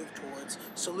beginning to move towards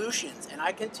solutions. And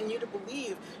I continue to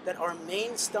believe that our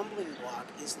main stumbling block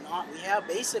is not, we have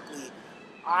basically,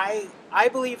 I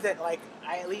believe that like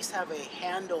I at least have a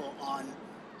handle on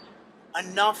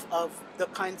enough of the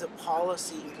kinds of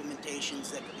policy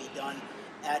implementations that can be done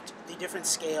at the different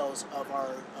scales of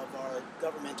our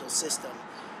governmental system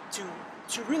to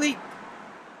really,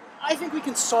 I think we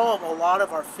can solve a lot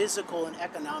of our physical and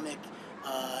economic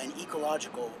and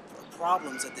ecological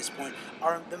problems at this point.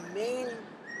 The main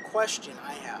question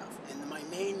I have, and my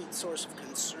main source of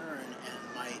concern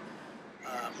and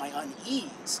my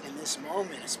unease in this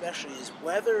moment especially, is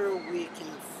whether we can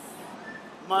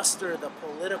muster the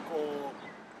political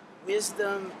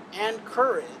wisdom and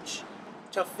courage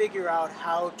to figure out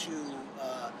how to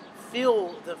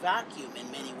fill the vacuum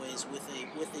in many ways with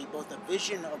both a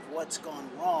vision of what's gone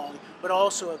wrong, but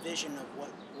also a vision of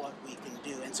what we can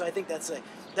do. And so I think that's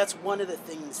one of the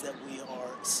things that we are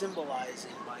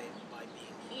symbolizing by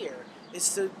being here,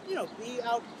 is to be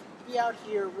out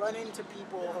here, run into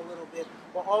people a little bit,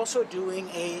 while also doing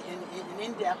an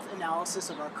in-depth analysis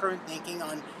of our current thinking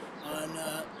on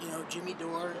Jimmy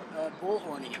Dore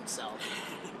bullhorning himself.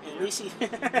 At least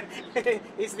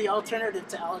he's the alternative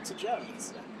to Alex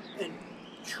Jones. And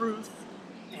truth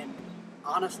and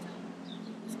honesty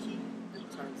is key in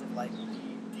terms of like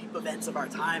the deep events of our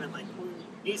time, and like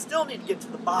we still need to get to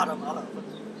the bottom of.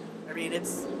 I mean,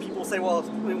 it's, people say, well,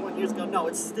 21 years ago. No,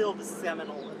 it's still the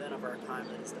seminal event of our time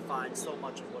that has defined so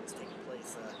much of what has taken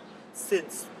place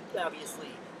since, obviously,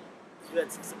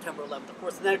 events of September 11th, of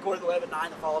course, and then of course 11/9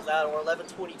 that follows that, or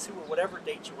 11/22, or whatever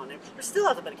date you want to. There still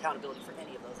hasn't been accountability for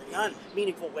any of those in any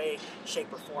meaningful way,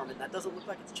 shape, or form, and that doesn't look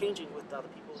like it's changing with the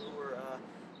people who are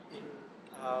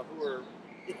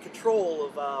in control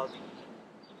of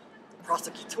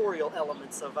prosecutorial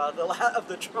elements of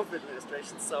the Trump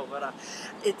administration. So, but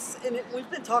we've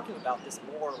been talking about this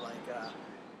more. Like,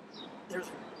 there's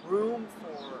room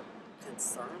for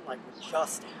concern, like with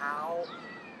just how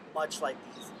much like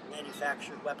these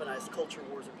manufactured weaponized culture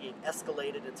wars are being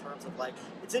escalated in terms of like,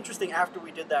 it's interesting after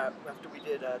we did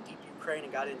Deep Ukraine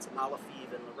and got into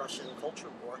Malafeev and the Russian culture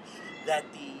war, that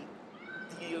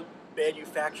the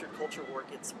manufactured culture war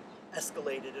gets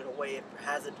escalated in a way it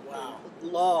hasn't in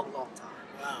a long time.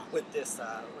 Wow. With this,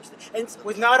 and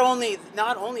with not only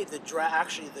the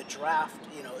draft,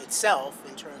 itself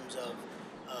in terms of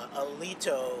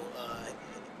Alito,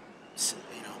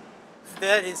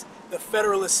 that is the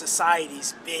Federalist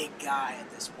Society's big guy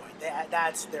at this point.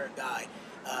 That's their guy,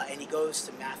 and he goes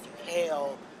to Matthew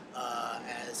Hale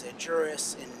as a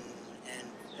jurist and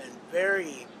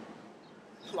very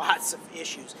lots of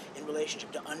issues in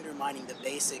relationship to undermining the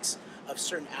basics of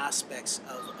certain aspects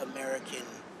of American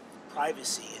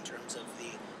privacy in terms of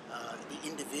the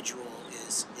individual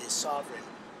is sovereign,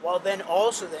 while then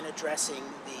also addressing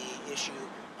the issue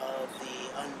of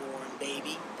the unborn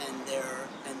baby and their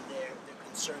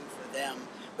concern for them.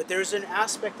 But there's an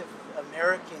aspect of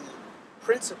American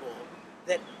principle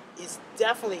that is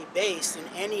definitely based in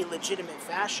any legitimate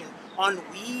fashion on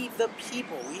we the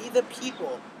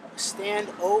people stand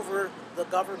over the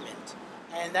government,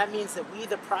 and that means that we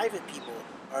the private people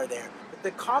are there. But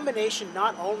the combination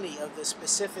not only of the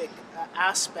specific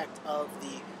aspect of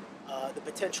the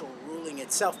potential ruling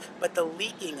itself, but the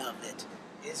leaking of it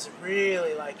is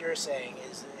really, like you're saying,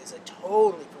 is a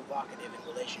totally provocative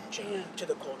in relationship to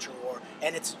the culture war.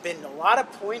 And it's been a lot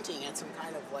of pointing at some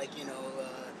kind of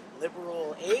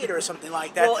liberal aid or something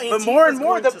like that. Well, but more and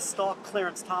more to stalk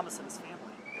Clarence Thomas and his family.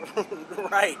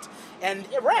 Right. And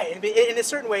in a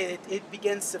certain way, it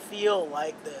begins to feel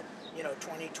like the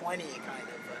 2020 kind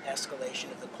of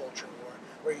escalation of the culture war,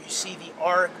 where you see the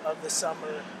arc of the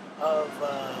summer of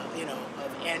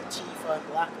Antifa and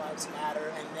Black Lives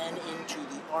Matter, and then into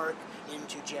the arc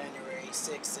into January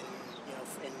 6th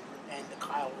and the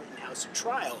Kyle Rittenhouse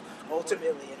trial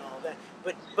ultimately and all that.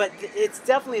 But it's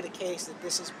definitely the case that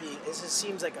this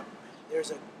seems like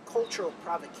there's a cultural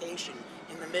provocation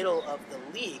in the middle of the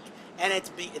leak, and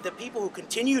the people who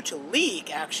continue to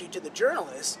leak actually to the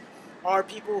journalists are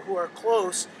people who are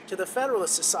close to the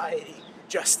Federalist Society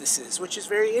justices, which is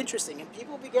very interesting. And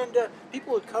people who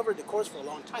had covered the course for a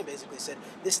long time basically said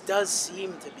this does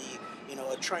seem to be,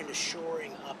 trying to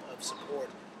shoring up of support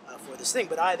for this thing.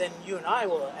 But you and I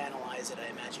will analyze it, I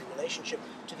imagine, in relationship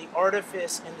to the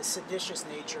artifice and the seditious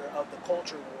nature of the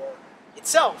culture war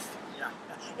itself. Yeah.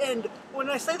 And when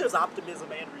I say there's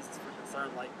optimism and reasons for concern,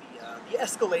 like the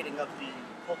escalating of the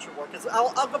culture war, because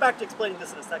I'll go back to explaining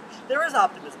this in a second. There is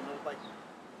optimism, though, like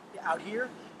out here.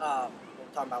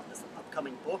 We're talking about this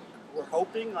upcoming book. We're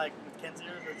hoping, like with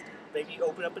Kenzier, that maybe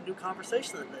open up a new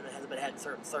conversation that has been had in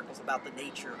certain circles about the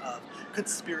nature of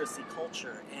conspiracy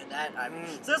culture, and that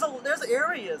so there's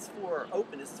areas for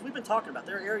openness. As we've been talking about,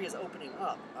 there are areas opening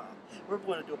up. We're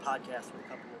going to do a podcast with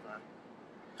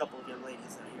a couple of young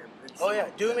ladies that are here. Oh yeah,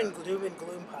 Doom and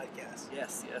Gloom podcast.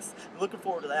 Yes. Looking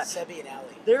forward to that. Sebi and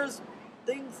Ali. There's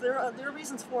things. There are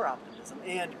reasons for optimism,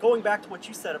 and going back to what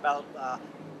you said about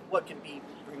what can be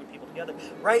bringing people together.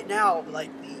 Right now, like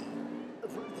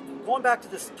going back to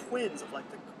this twins of like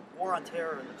the war on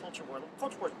terror and the culture war. The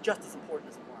culture war is just as important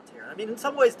as the war on terror. I mean, in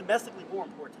some ways, domestically more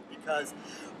important, because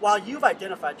while you've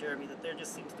identified, Jeremy, that there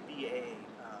just seems to be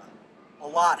a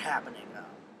lot happening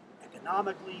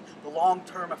economically, the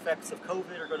long-term effects of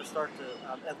COVID are going to start to,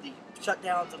 of the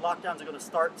shutdowns and lockdowns are going to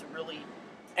start to really.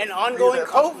 And ongoing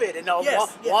COVID and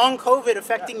long COVID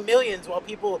affecting millions, while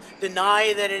people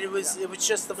deny that it was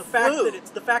just the flu.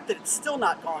 The fact that it's still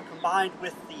not gone, combined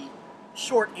with the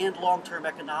short and long-term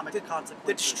economic consequences.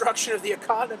 The destruction of the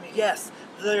economy. Yes,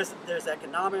 there's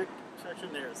economic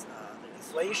destruction. There's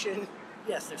inflation.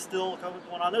 Yes, there's still COVID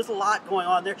going on. There's a lot going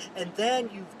on there, and then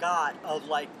you've got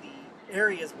like the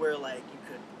areas where like you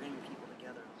could bring people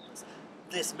together.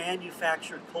 This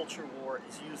manufactured culture war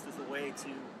is used as a way to.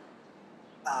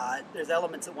 There's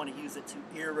elements that want to use it to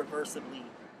irreversibly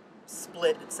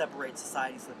split and separate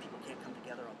societies so that people can't come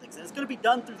together on things. And it's going to be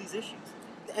done through these issues.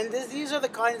 And these are the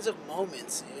kinds of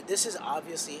moments. This is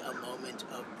obviously a moment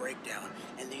of breakdown.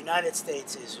 And the United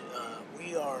States is,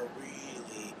 we are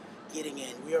really getting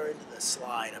in. We are into the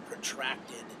slide, a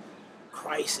protracted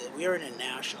crisis. We are in a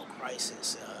national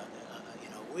crisis.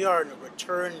 We are in a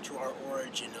return to our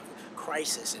origin of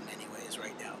crisis in many ways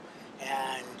right now.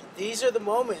 And these are the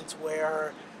moments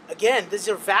where, again, these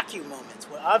are vacuum moments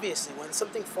where obviously when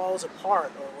something falls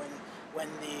apart, or when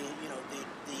the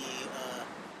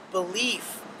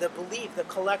belief the belief, the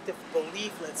collective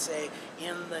belief, let's say,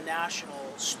 in the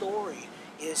national story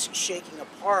is shaking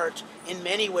apart in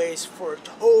many ways for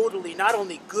totally not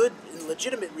only good and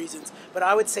legitimate reasons, but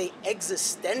I would say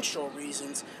existential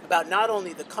reasons about not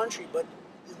only the country but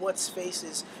what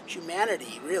faces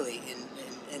humanity really.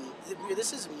 And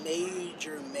this is a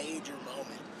major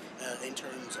moment in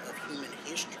terms of human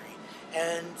history.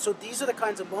 And so these are the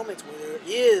kinds of moments where there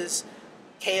is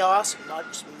chaos,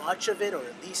 much of it, or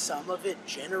at least some of it,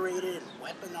 generated and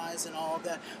weaponized and all of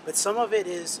that. But some of it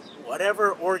is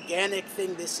whatever organic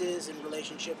thing this is in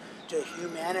relationship to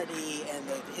humanity and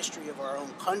the history of our own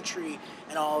country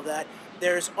and all of that.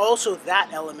 There's also that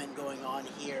element going on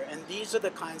here. And these are the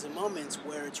kinds of moments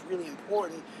where it's really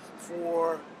important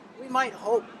for, we might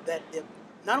hope that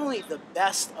not only the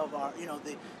best of our,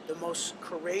 the most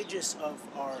courageous of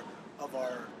our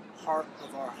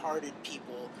hearted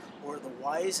people, or the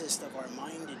wisest of our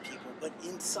minded people, but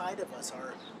inside of us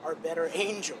are better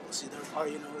angels. Are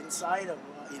inside of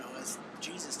as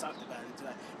Jesus talked about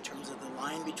in terms of the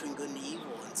line between good and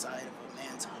evil inside of a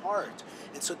man's heart.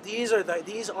 And so these are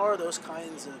those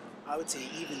kinds of, I would say,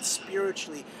 even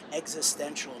spiritually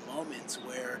existential moments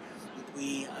where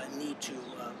we need to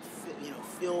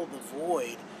fill the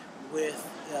void with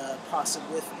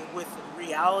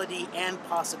reality and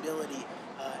possibility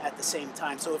at the same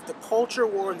time. So if the culture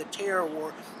war and the terror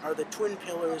war are the twin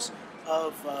pillars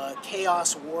of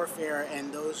chaos warfare,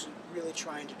 and those really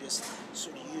trying to just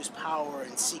sort of use power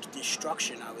and seek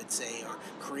destruction, I would say, or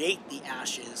create the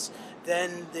ashes,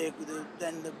 then the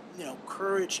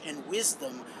courage and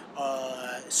wisdom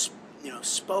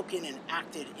spoken and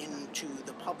acted into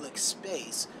the public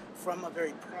space from a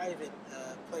very private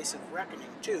place of reckoning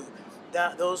too.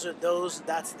 That's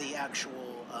the actual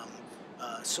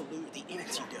salute, the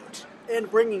antidote. And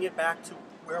bringing it back to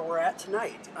where we're at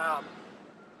tonight,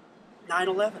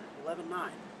 9/11, 11/9,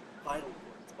 vital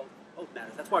importance, both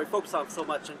matters. That's why we focus on it so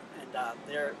much, and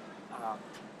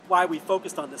why we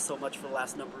focused on this so much for the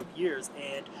last number of years.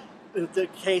 And in the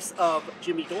case of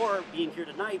Jimmy Dore being here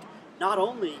tonight, not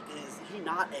only is he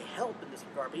not a help in this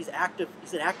regard, but he's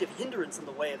an active hindrance in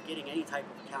the way of getting any type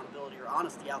of accountability or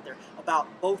honesty out there about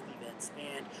both events.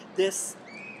 And this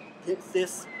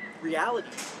reality,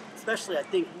 especially, I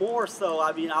think more so,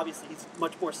 I mean, obviously he's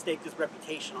much more staked his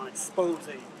reputation on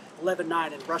exposing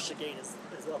 11/9 and Russiagate as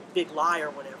a big lie or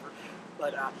whatever,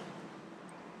 but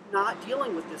not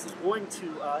dealing with this is going to,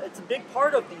 it's a big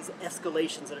part of these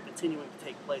escalations that are continuing to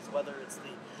take place, whether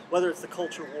it's the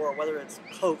culture war, whether it's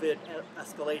COVID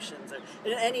escalations, or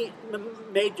in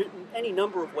any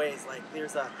number of ways. Like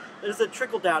there's a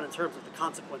trickle down in terms of the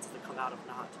consequences that come out of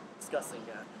not discussing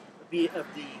the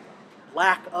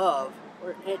lack of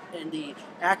and the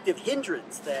active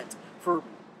hindrance that for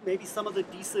maybe some of the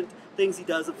decent things he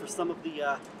does, and for some of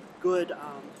the good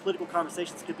political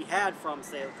conversations could be had from,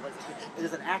 say,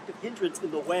 there's an active hindrance in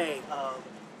the way of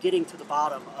getting to the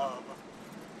bottom of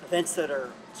events that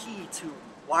are key to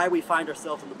why we find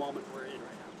ourselves in the moment we're in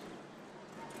right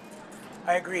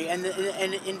now. I agree, and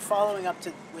in following up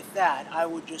with that, I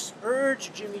would just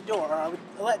urge Jimmy Dore, or I would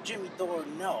let Jimmy Dore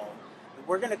know that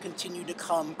we're going to continue to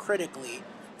come critically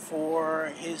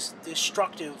for his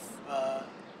destructive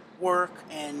work,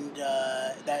 and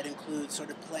that includes sort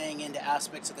of playing into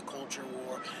aspects of the culture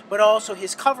war, but also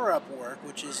his cover-up work,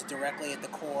 which is directly at the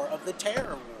core of the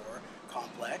terror war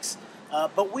complex.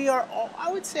 But we are all,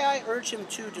 I would say, I urge him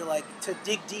too to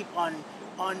dig deep on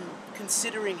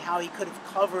considering how he could have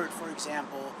covered, for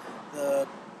example, the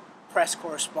press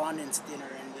correspondence dinner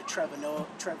and the Trevor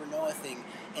Noah thing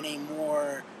in a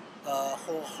more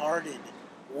wholehearted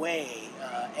way,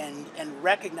 and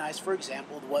recognize, for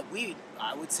example, what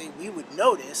I would say we would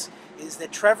notice is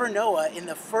that Trevor Noah, in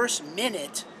the first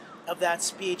minute of that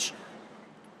speech,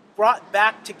 brought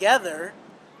back together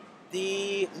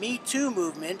the Me Too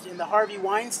movement and the Harvey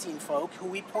Weinstein folk, who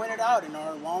we pointed out in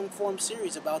our long-form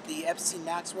series about the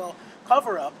Epstein-Maxwell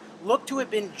cover-up, looked to have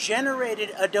been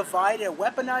generated a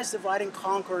weaponized divide and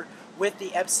conquer with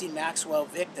the Epstein-Maxwell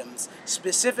victims,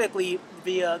 specifically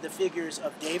via the figures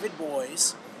of David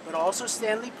Boies, but also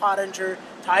Stanley Pottinger,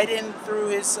 tied in through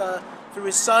his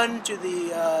son to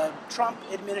the Trump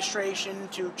administration,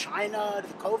 to China, to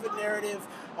the COVID narrative,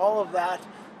 all of that.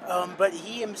 But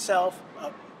he himself,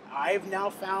 I've now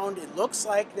found, it looks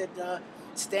like that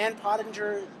Stan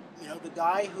Pottinger, the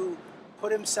guy who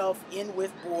put himself in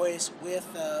with Boies, with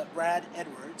Brad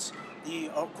Edwards, the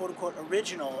quote-unquote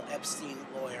original Epstein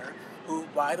lawyer, who,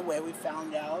 by the way, we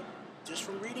found out just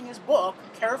from reading his book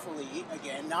carefully,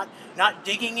 again, not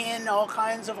digging in all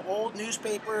kinds of old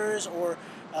newspapers or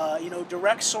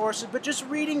direct sources, but just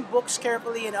reading books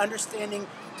carefully and understanding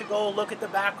to go look at the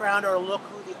background or look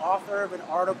who the author of an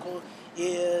article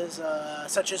is,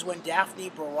 such as when Daphne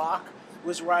Barak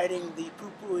was writing the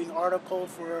poo-pooing article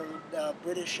for a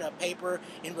British paper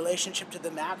in relationship to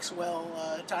the Maxwell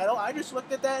title. I just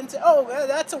looked at that and said, "Oh, well,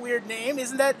 that's a weird name,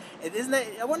 isn't that?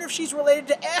 I wonder if she's related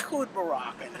to Ehud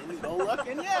Barak." And then you go look,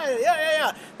 and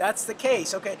yeah, that's the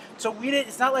case. Okay, so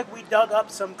it's not like we dug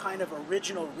up some kind of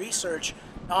original research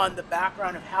on the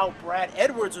background of how Brad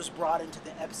Edwards was brought into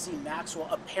the Epstein-Maxwell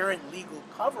apparent legal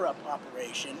cover-up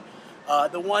operation,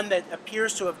 the one that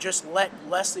appears to have just let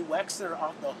Leslie Wexner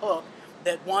off the hook,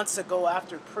 that wants to go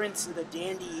after the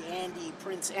dandy Andy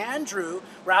Prince Andrew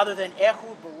rather than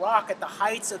Ehud Barak at the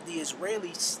heights of the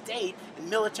Israeli state and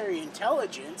military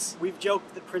intelligence. We've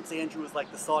joked that Prince Andrew is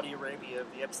like the Saudi Arabia of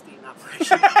the Epstein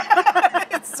operation.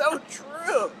 It's so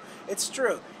true. It's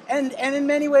true. And in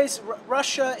many ways,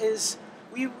 Russia is,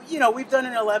 we've done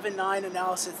an 11/9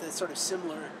 analysis that's sort of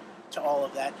similar to all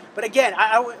of that. But again,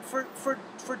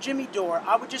 for Jimmy Dore,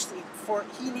 I would just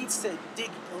he needs to dig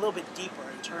a little bit deeper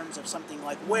in terms of something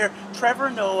like where Trevor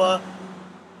Noah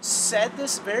said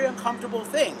this very uncomfortable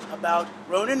thing about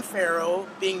Ronan Farrow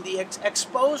being the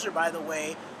exposer, by the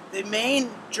way, the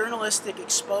main journalistic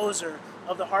exposer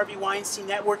of the Harvey Weinstein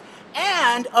network,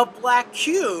 and of Black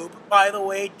Cube, by the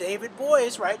way, David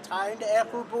Boies, right, tying to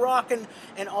Ehud Barak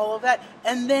and all of that,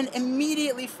 and then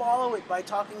immediately follow it by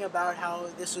talking about how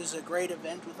this was a great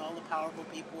event with all the powerful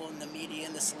people in the media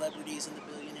and the celebrities and the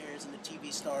billionaires and the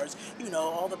TV stars,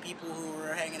 all the people who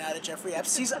were hanging out at Jeffrey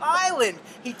Epstein's island.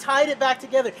 He tied it back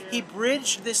together. He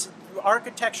bridged this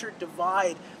architecture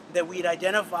divide that we'd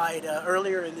identified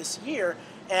earlier in this year.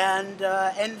 And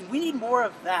we need more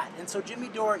of that. And so Jimmy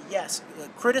Dore, yes,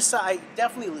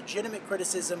 definitely legitimate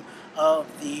criticism of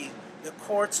the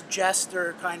court's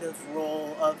jester kind of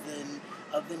role of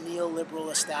the neoliberal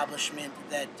establishment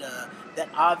that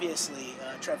obviously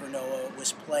Trevor Noah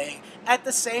was playing. At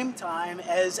the same time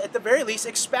as, at the very least,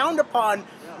 expound upon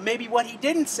maybe what he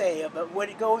didn't say about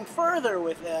going further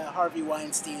with Harvey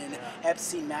Weinstein and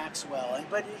Epstein Maxwell.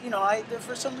 But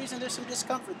for some reason there's some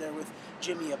discomfort there with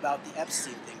Jimmy about the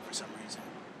Epstein thing for some reason.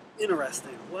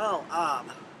 Interesting. Well,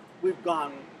 we've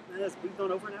gone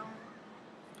over an hour.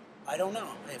 I don't know.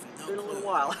 I have no clue. It's been a little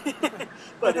while,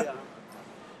 but.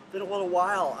 Been a little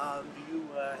while. Do you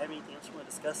have anything else you want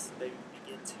to discuss? Maybe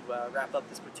begin to wrap up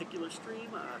this particular stream?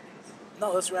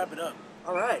 No, let's wrap it up.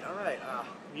 All right.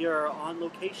 We are on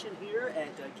location here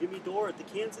at Jimmy Dore at the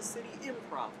Kansas City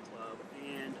Improv Club,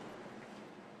 and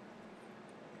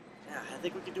I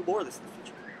think we could do more of this in the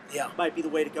future. Yeah, might be the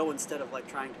way to go instead of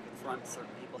trying to confront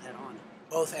certain people head on.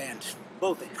 Both and.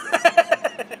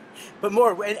 But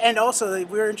more, and also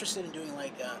we're interested in doing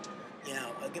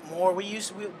get more.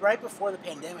 Right before the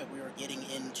pandemic, we were getting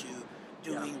into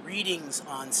doing readings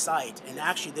on site, and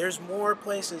actually, there's more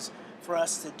places for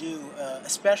us to do,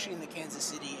 especially in the Kansas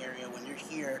City area. When you're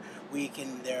here,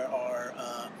 there are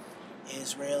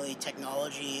Israeli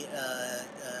technology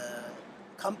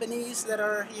companies that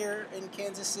are here in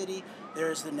Kansas City.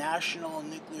 There's the National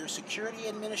Nuclear Security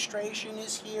Administration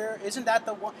is here. Isn't that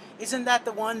the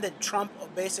one that Trump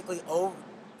basically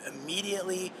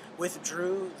immediately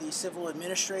withdrew the civil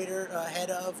administrator head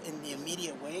of in the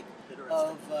immediate wake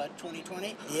of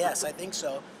 2020? Yes, I think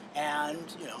so.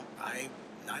 And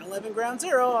 9/11 Ground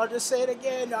Zero, I'll just say it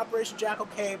again, Operation Jackal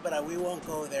Cave, but we won't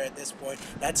go there at this point.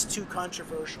 That's too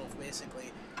controversial,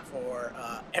 basically, for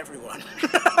everyone.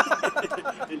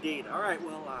 Indeed. All right,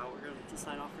 well, we're going to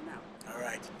sign off for now. All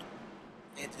right.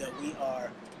 We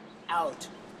are out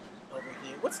over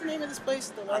here. What's the name of this place,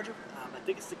 the larger? I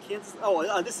think it's the Kansas.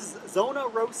 Oh, this is Zona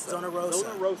Rosa. Zona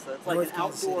Rosa. It's like an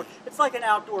outdoor. It's like an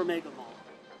outdoor mega mall.